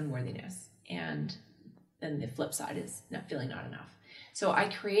world is unworthiness. And then the flip side is not feeling not enough. So I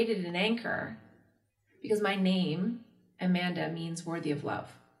created an anchor, because my name, Amanda, means worthy of love.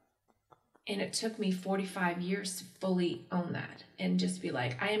 And it took me 45 years to fully own that and just be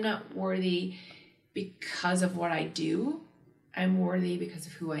like, I am not worthy because of what I do. I'm worthy because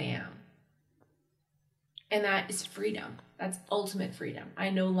of who I am. And that is freedom. That's ultimate freedom.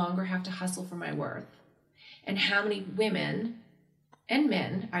 I no longer have to hustle for my worth. And how many women and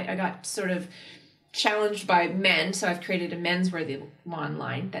men, I got sort of challenged by men, so I've created a men's worthy wand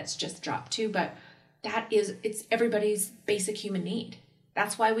line that's just dropped too, but it's everybody's basic human need.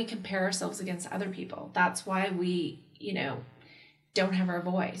 That's why we compare ourselves against other people. That's why we, don't have our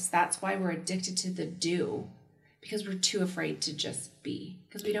voice. That's why we're addicted to the do, because we're too afraid to just be,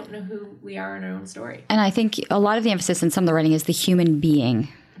 because we don't know who we are in our own story. And I think a lot of the emphasis in some of the writing is the human being,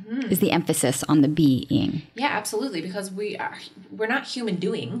 is the emphasis on the being. Yeah, absolutely, because we're not human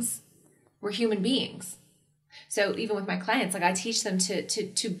doings. We're human beings. So even with my clients, like I teach them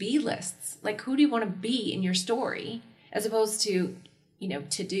to be lists. Like, who do you want to be in your story, as opposed to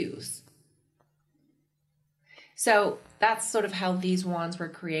to-dos. So that's sort of how these wands were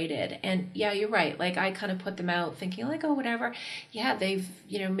created. And yeah, you're right. Like I kind of put them out thinking like, oh, whatever. Yeah, they've,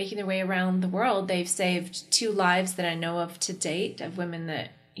 making their way around the world. They've saved 2 lives that I know of to date, of women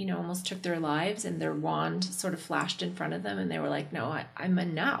that, almost took their lives, and their wand sort of flashed in front of them. And they were like, no, I'm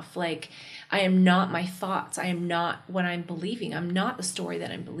enough. Like, I am not my thoughts. I am not what I'm believing. I'm not the story that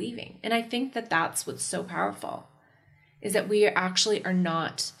I'm believing. And I think that that's what's so powerful. is that we actually are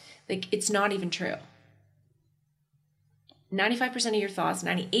not, like, it's not even true. 95% of your thoughts,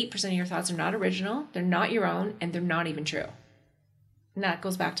 98% of your thoughts are not original, they're not your own, and they're not even true. And that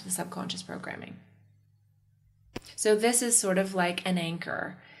goes back to the subconscious programming. So this is sort of like an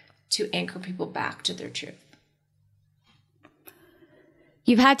anchor to anchor people back to their truth.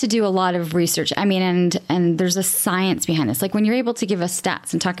 You've had to do a lot of research. I mean, and there's a science behind this. Like when you're able to give us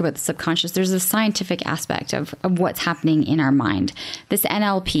stats and talk about the subconscious, there's a scientific aspect of what's happening in our mind. This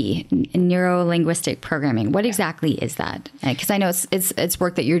NLP, neuro-linguistic programming, what exactly is that? Because I know it's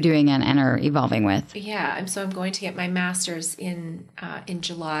work that you're doing and are evolving with. Yeah, I'm going to get my master's in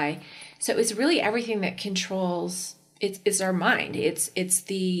July. So it's really everything that controls. It's our mind. It's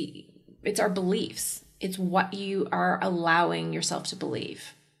our beliefs. It's what you are allowing yourself to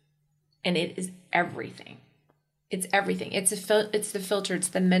believe. And it is everything. It's everything. It's the filter. It's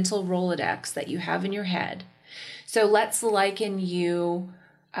the mental Rolodex that you have in your head. So let's liken you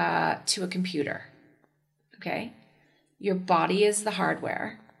to a computer. Okay? Your body is the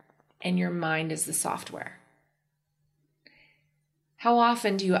hardware and your mind is the software. How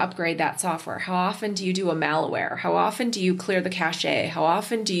often do you upgrade that software? How often do you do a malware? How often do you clear the cache? How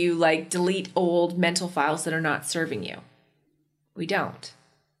often do you delete old mental files that are not serving you? We don't,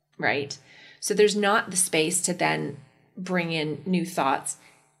 right? So there's not the space to then bring in new thoughts,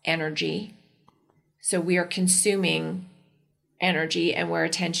 energy. So we are consuming energy, and where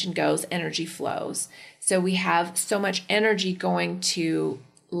attention goes, energy flows. So we have so much energy going to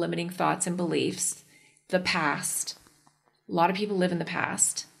limiting thoughts and beliefs, the past. A lot of people live in the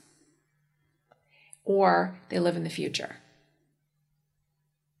past, or they live in the future.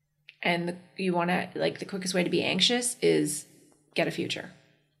 And the quickest way to be anxious is get a future,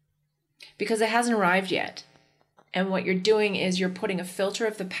 because it hasn't arrived yet. And what you're doing is you're putting a filter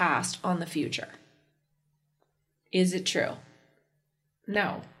of the past on the future. Is it true?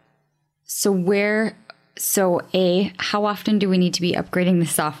 No. How often do we need to be upgrading the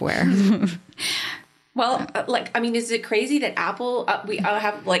software? Well, is it crazy that Apple, we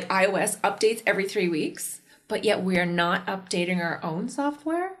have iOS updates every 3 weeks, but yet we are not updating our own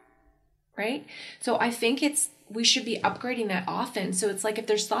software, right? So I think we should be upgrading that often. So it's like if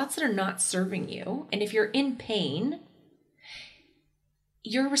there's thoughts that are not serving you, and if you're in pain,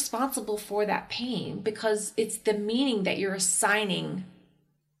 you're responsible for that pain, because it's the meaning that you're assigning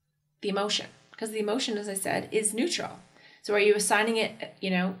the emotion. Because the emotion, as I said, is neutral. So are you assigning it,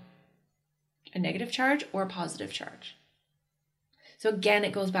 a negative charge or a positive charge? So again,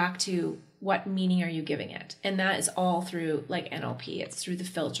 it goes back to what meaning are you giving it? And that is all through NLP. It's through the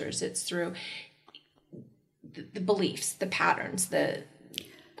filters. It's through the beliefs, the patterns, the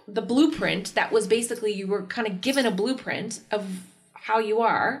blueprint that was basically, you were kind of given a blueprint of how you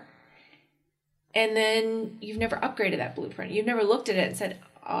are. And then you've never upgraded that blueprint. You've never looked at it and said,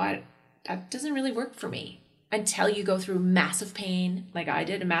 oh, that doesn't really work for me. Until you go through massive pain, like I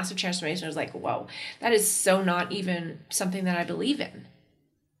did, a massive transformation. I was like, whoa, that is so not even something that I believe in.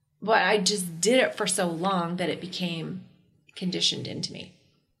 But I just did it for so long that it became conditioned into me.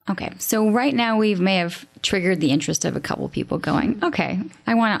 Okay, so right now we may have triggered the interest of a couple people going, okay,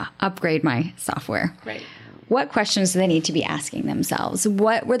 I want to upgrade my software. Right. What questions do they need to be asking themselves?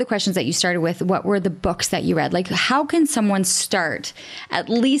 What were the questions that you started with? What were the books that you read? How can someone start at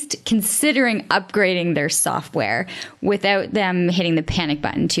least considering upgrading their software without them hitting the panic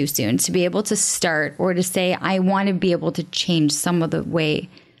button too soon, to be able to start, or to say, I want to be able to change some of the way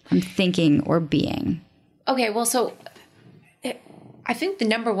I'm thinking or being? Okay, well, so I think the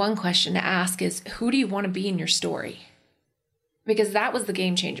number one question to ask is, who do you want to be in your story? Because that was the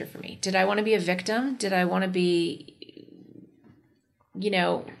game changer for me. Did I want to be a victim? Did I want to be,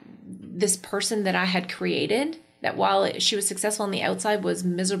 this person that I had created, that while she was successful on the outside was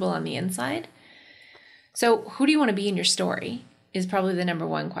miserable on the inside? So who do you want to be in your story is probably the number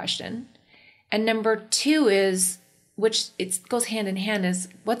one question. And number two is, which it goes hand in hand, is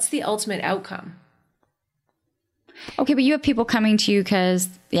what's the ultimate outcome? Okay, but you have people coming to you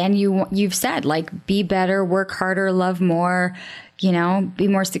and you've said, be better, work harder, love more, be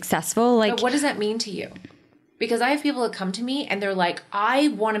more successful. But what does that mean to you? Because I have people that come to me and they're like, I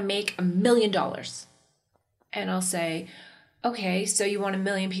want to make $1 million. And I'll say, okay, so you want 1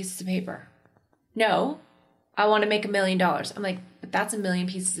 million pieces of paper? No, I want to make $1 million. I'm like, but that's 1 million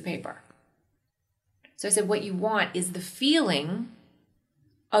pieces of paper. So I said, what you want is the feeling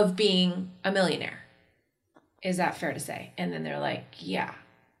of being a millionaire. Is that fair to say? And then they're like, yeah.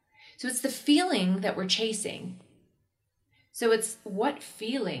 So it's the feeling that we're chasing. So it's, what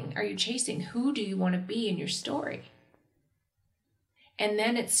feeling are you chasing? Who do you want to be in your story? And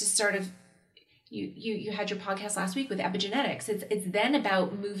then it's just sort of, You had your podcast last week with epigenetics. It's then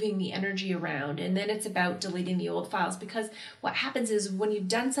about moving the energy around, and then it's about deleting the old files, because what happens is when you've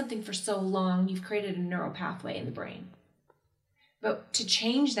done something for so long, you've created a neural pathway in the brain. But to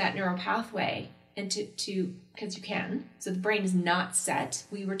change that neural pathway, and to because you can, so the brain is not set.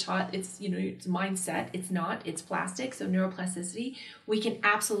 We were taught it's mindset. It's not. It's plastic. So neuroplasticity. We can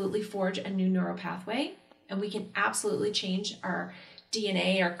absolutely forge a new neural pathway, and we can absolutely change our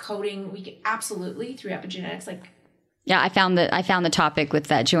DNA, our coding. We can absolutely, through epigenetics, I found the topic with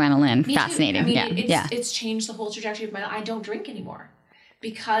that Joanna Lynn fascinating. I mean, it's changed the whole trajectory of my life. I don't drink anymore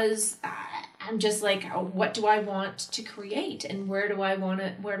because I'm just like, what do I want to create, and where do I want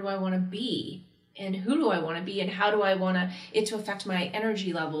to be, and who do I want to be, and how do I want it to affect my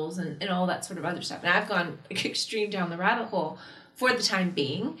energy levels and all that sort of other stuff. And I've gone extreme down the rabbit hole for the time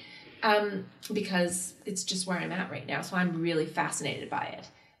being. Because it's just where I'm at right now. So I'm really fascinated by it.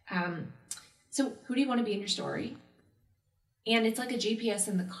 So who do you want to be in your story? And it's like a GPS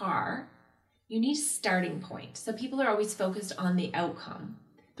in the car. You need a starting point. So people are always focused on the outcome,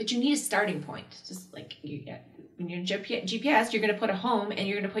 but you need a starting point. Just like when you're in GPS, you're going to put a home and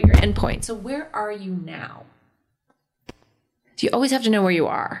you're going to put your endpoint. So where are you now? So you always have to know where you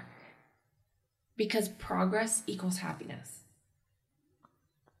are, because progress equals happiness.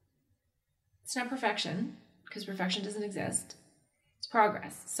 It's not perfection, because perfection doesn't exist. It's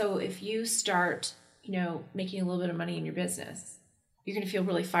progress. So if you start, making a little bit of money in your business, you're going to feel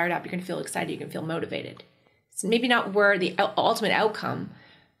really fired up. You're going to feel excited. You're going to feel motivated. It's maybe not where the ultimate outcome,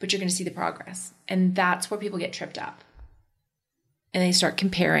 but you're going to see the progress. And that's where people get tripped up. And they start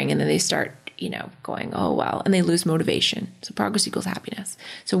comparing, and then they start, going, oh, well, and they lose motivation. So progress equals happiness.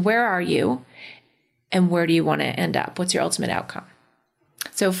 So where are you, and where do you want to end up? What's your ultimate outcome?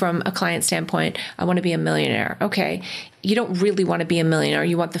 So from a client standpoint, I want to be a millionaire. Okay, you don't really want to be a millionaire.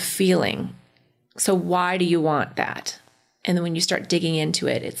 You want the feeling. So why do you want that? And then when you start digging into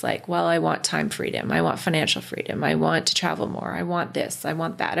it, it's like, well, I want time freedom. I want financial freedom. I want to travel more. I want this. I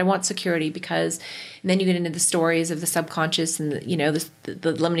want that. I want security, because, and then you get into the stories of the subconscious and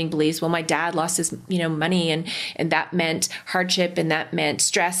the limiting beliefs. Well, my dad lost his, money, and that meant hardship, and that meant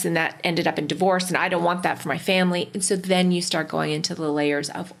stress, and that ended up in divorce, and I don't want that for my family. And so then you start going into the layers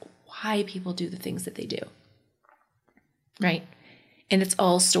of why people do the things that they do, right? And it's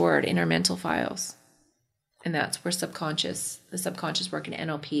all stored in our mental files. And that's where the subconscious work in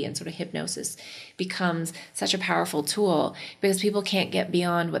NLP and sort of hypnosis becomes such a powerful tool, because people can't get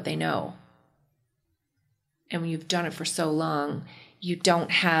beyond what they know. And when you've done it for so long, you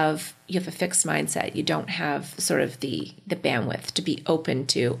have a fixed mindset. You don't have sort of the bandwidth to be open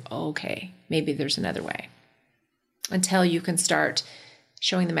to, okay, maybe there's another way, until you can start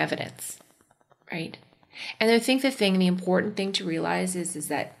showing them evidence, right? And I think the important thing to realize is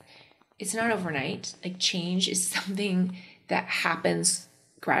that it's not overnight. Like, change is something that happens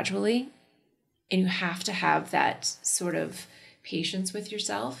gradually, and you have to have that sort of patience with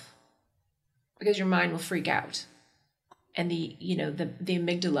yourself, because your mind will freak out, and the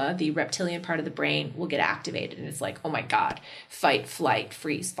amygdala, the reptilian part of the brain, will get activated, and it's like, oh my God, fight, flight,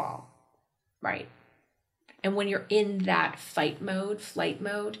 freeze, fall, right? And when you're in that flight mode,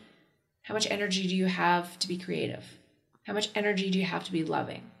 how much energy do you have to be creative? How much energy do you have to be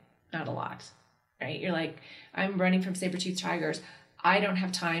loving? Not a lot, right? You're like, I'm running from saber-toothed tigers. I don't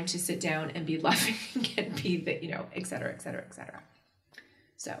have time to sit down and be loving and be the, et cetera, et cetera, et cetera.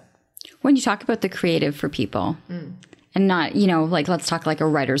 So when you talk about the creative for people, and not, let's talk like a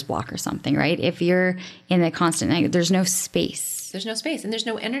writer's block or something, right? If you're in the constant, there's no space. There's no space, and there's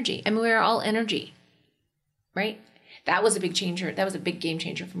no energy. I mean, we're all energy, right? That was a big changer. That was a big game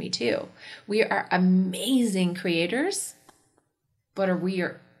changer for me too. We are amazing creators, but we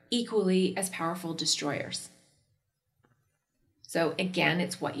are equally as powerful destroyers. So again,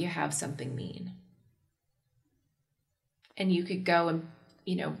 it's what you have something mean. And you could go and,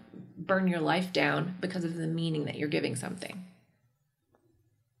 burn your life down because of the meaning that you're giving something.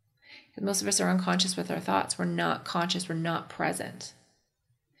 Because most of us are unconscious with our thoughts. We're not conscious. We're not present.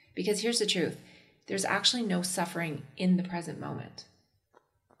 Because here's the truth. There's actually no suffering in the present moment.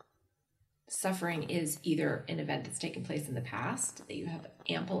 Suffering is either an event that's taken place in the past that you have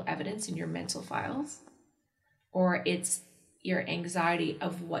ample evidence in your mental files, or it's your anxiety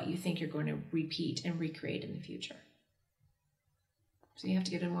of what you think you're going to repeat and recreate in the future. So you have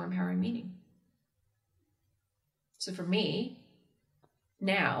to get a more empowering meaning. So for me,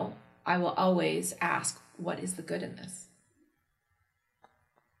 now I will always ask, what is the good in this?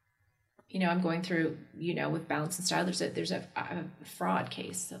 I'm going through, with Balance and Style, there's a fraud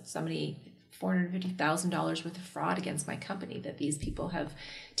case. So somebody $450,000 worth of fraud against my company, that these people have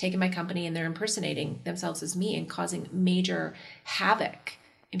taken my company and they're impersonating themselves as me and causing major havoc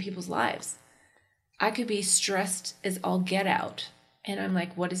in people's lives. I could be stressed as all get out. And I'm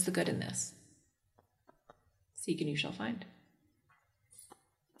like, what is the good in this? Seek and you shall find.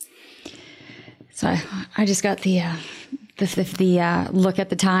 So I just got the look at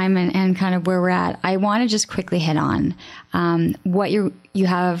the time and kind of where we're at. I want to just quickly hit on what you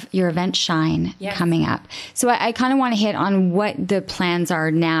have your event Shine coming up. So I kind of want to hit on what the plans are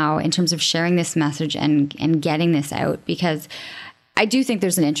now in terms of sharing this message and getting this out, because I do think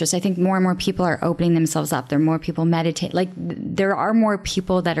there's an interest. I think more and more people are opening themselves up. There are more people meditate. Like, there are more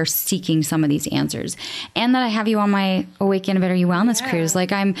people that are seeking some of these answers. And that I have you on my Awake Innovator You Wellness cruise.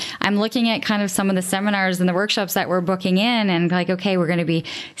 Like, I'm looking at kind of some of the seminars and the workshops that we're booking in, and like, okay, we're going to be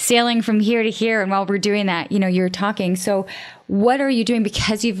sailing from here to here. And while we're doing that, you're talking. So what are you doing,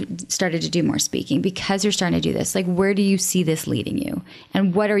 because you've started to do more speaking, because you're starting to do this? Like, where do you see this leading you?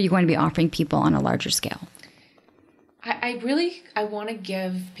 And what are you going to be offering people on a larger scale? I want to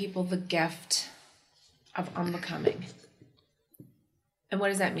give people the gift of unbecoming. And what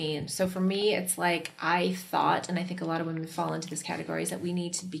does that mean? So for me, it's like, I thought, and I think a lot of women fall into this category, is that we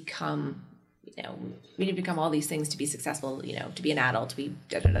need to become, we need to become all these things to be successful, to be an adult, to be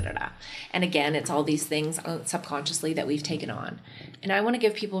da-da-da-da-da. And again, it's all these things subconsciously that we've taken on. And I want to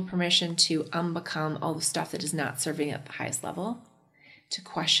give people permission to unbecome all the stuff that is not serving at the highest level, to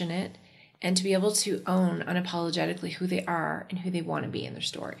question it, and to be able to own unapologetically who they are and who they want to be in their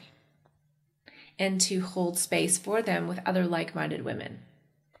story. And to hold space for them with other like-minded women.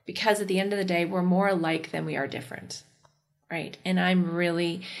 Because at the end of the day, we're more alike than we are different, right? And I'm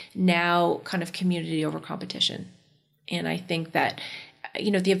really now kind of community over competition. And I think that,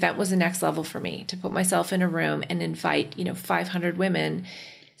 the event was the next level for me, to put myself in a room and invite, 500 women.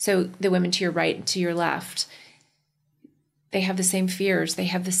 So the women to your right and to your left, they have the same fears. They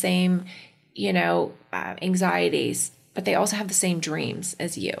have the same anxieties, but they also have the same dreams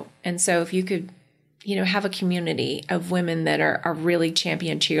as you. And so if you could, have a community of women that are really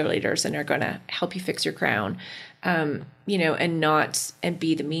champion cheerleaders and are going to help you fix your crown, and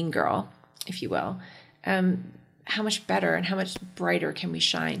be the mean girl, if you will, how much better and how much brighter can we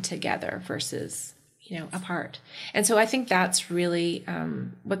shine together versus apart. And so I think that's really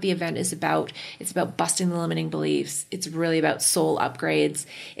what the event is about. It's about busting the limiting beliefs. It's really about soul upgrades.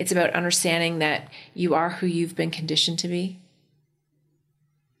 It's about understanding that you are who you've been conditioned to be,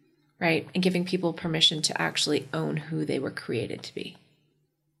 right? And giving people permission to actually own who they were created to be.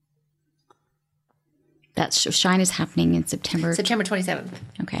 That Shine is happening in September 27th.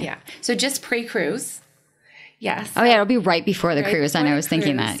 Okay. Yeah. So just pre-cruise. Yes. Oh yeah, it'll be right before the cruise. I know. I was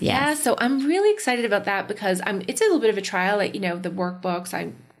thinking that. Yes. Yeah. So I'm really excited about that, because it's a little bit of a trial. Like, the workbooks,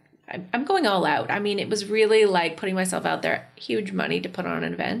 I'm going all out. I mean, it was really like putting myself out there, huge money to put on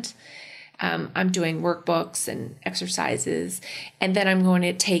an event. I'm doing workbooks and exercises, and then I'm going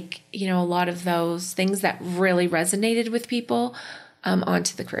to take, a lot of those things that really resonated with people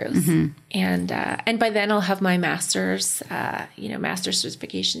onto the cruise. Mm-hmm. And by then I'll have my master's, master's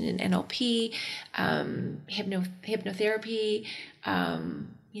certification in NLP, hypnotherapy,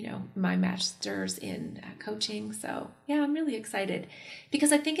 my master's in coaching. So yeah, I'm really excited,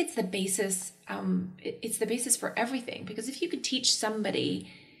 because I think it's the basis. It's the basis for everything, because if you could teach somebody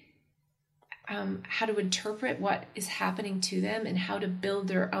how to interpret what is happening to them and how to build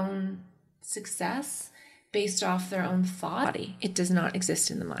their own success based off their own thought, it does not exist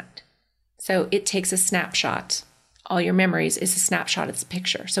in the mind. So it takes a snapshot. All your memories is a snapshot. It's a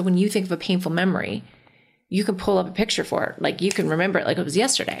picture. So when you think of a painful memory, you can pull up a picture for it. Like, you can remember it like it was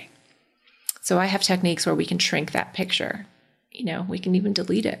yesterday. So I have techniques where we can shrink that picture. We can even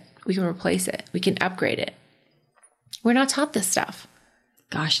delete it. We can replace it. We can upgrade it. We're not taught this stuff.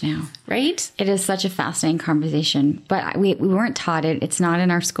 Gosh, now. Right? It is such a fascinating conversation, but we weren't taught it. It's not in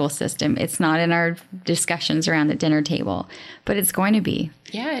our school system. It's not in our discussions around the dinner table, but it's going to be.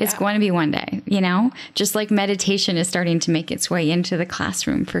 Yeah. It's going to be one day, just like meditation is starting to make its way into the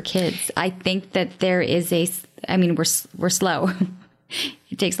classroom for kids. I think that there is we're slow.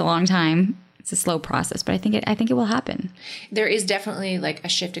 It takes a long time. It's a slow process, but I think it will happen. There is definitely like a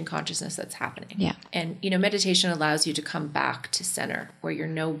shift in consciousness that's happening. Yeah. And, meditation allows you to come back to center, where you're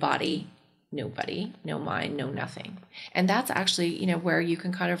no body, nobody, no mind, no nothing. And that's actually, where you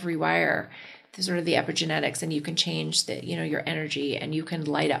can kind of rewire the sort of the epigenetics, and you can change the, your energy, and you can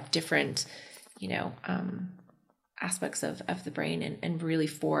light up different, aspects of the brain and really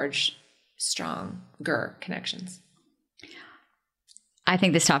forge stronger connections. I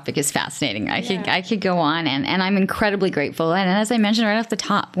think this topic is fascinating. I could go on, and I'm incredibly grateful. And as I mentioned right off the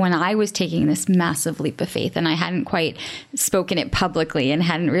top, when I was taking this massive leap of faith and I hadn't quite spoken it publicly and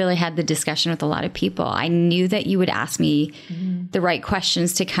hadn't really had the discussion with a lot of people, I knew that you would ask me the right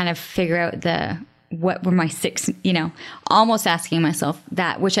questions to kind of figure out what were my 6, almost asking myself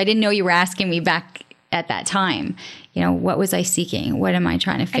that, which I didn't know you were asking me back at that time. What was I seeking? What am I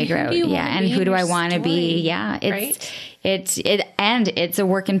trying to figure out? And who do I want to be? Yeah. It's a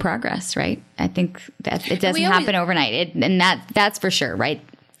work in progress, right? I think that it doesn't happen overnight. That's for sure, right?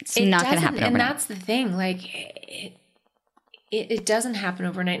 It's not going to happen overnight. And that's the thing. Like it doesn't happen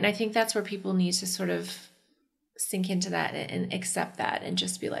overnight. And I think that's where people need to sort of sink into that and accept that and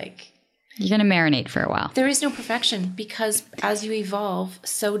just be like, you're going to marinate for a while. There is no perfection, because as you evolve,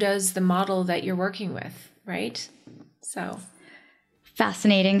 so does the model that you're working with, right? So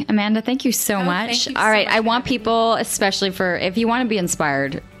fascinating. Amanda, thank you so much. Thank you All right. much I want people, especially if you want to be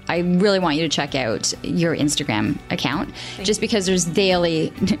inspired, I really want you to check out your Instagram account, because there's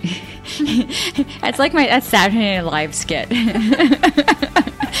daily, it's like my Saturday Night Live skit.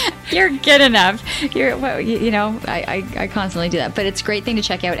 You're good enough. I constantly do that. But it's a great thing to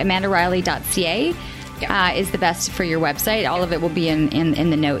check out. AmandaRiley.ca is the best for your website. All of it will be in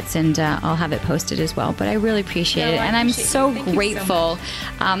the notes, and I'll have it posted as well. But I really appreciate it. And I'm so grateful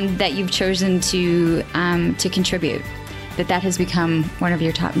that you've chosen to contribute, that has become one of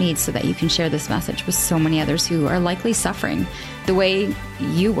your top needs, so that you can share this message with so many others who are likely suffering the way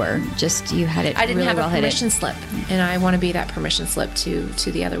you were. Just you had it. I didn't really have well a permission slip, and I want to be that permission slip to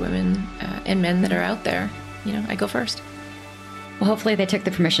the other women and men that are out there. I go first. Well, hopefully they took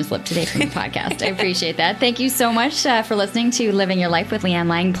the permission slip today from the podcast. I appreciate that. Thank you so much for listening to Living Your Life with Leanne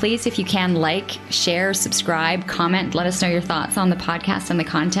Lang. Please, if you can, like, share, subscribe, comment, let us know your thoughts on the podcast and the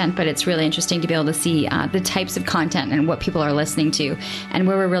content. But it's really interesting to be able to see the types of content and what people are listening to, and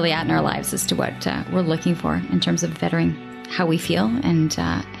where we're really at in our lives as to what we're looking for in terms of bettering how we feel and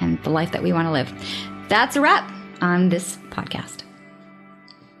the life that we want to live. That's a wrap on this podcast.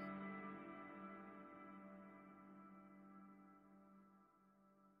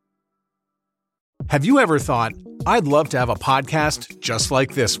 Have you ever thought, I'd love to have a podcast just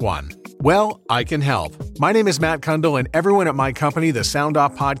like this one? Well, I can help. My name is Matt Kundle, and everyone at my company, the Sound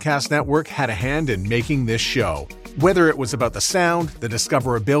Off Podcast Network, had a hand in making this show. Whether it was about the sound, the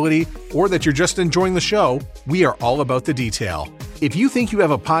discoverability, or that you're just enjoying the show, we are all about the detail. If you think you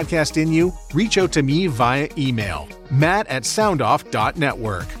have a podcast in you, reach out to me via email,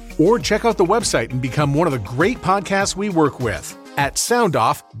 matt@soundoff.network, or check out the website and become one of the great podcasts we work with at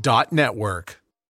soundoff.network.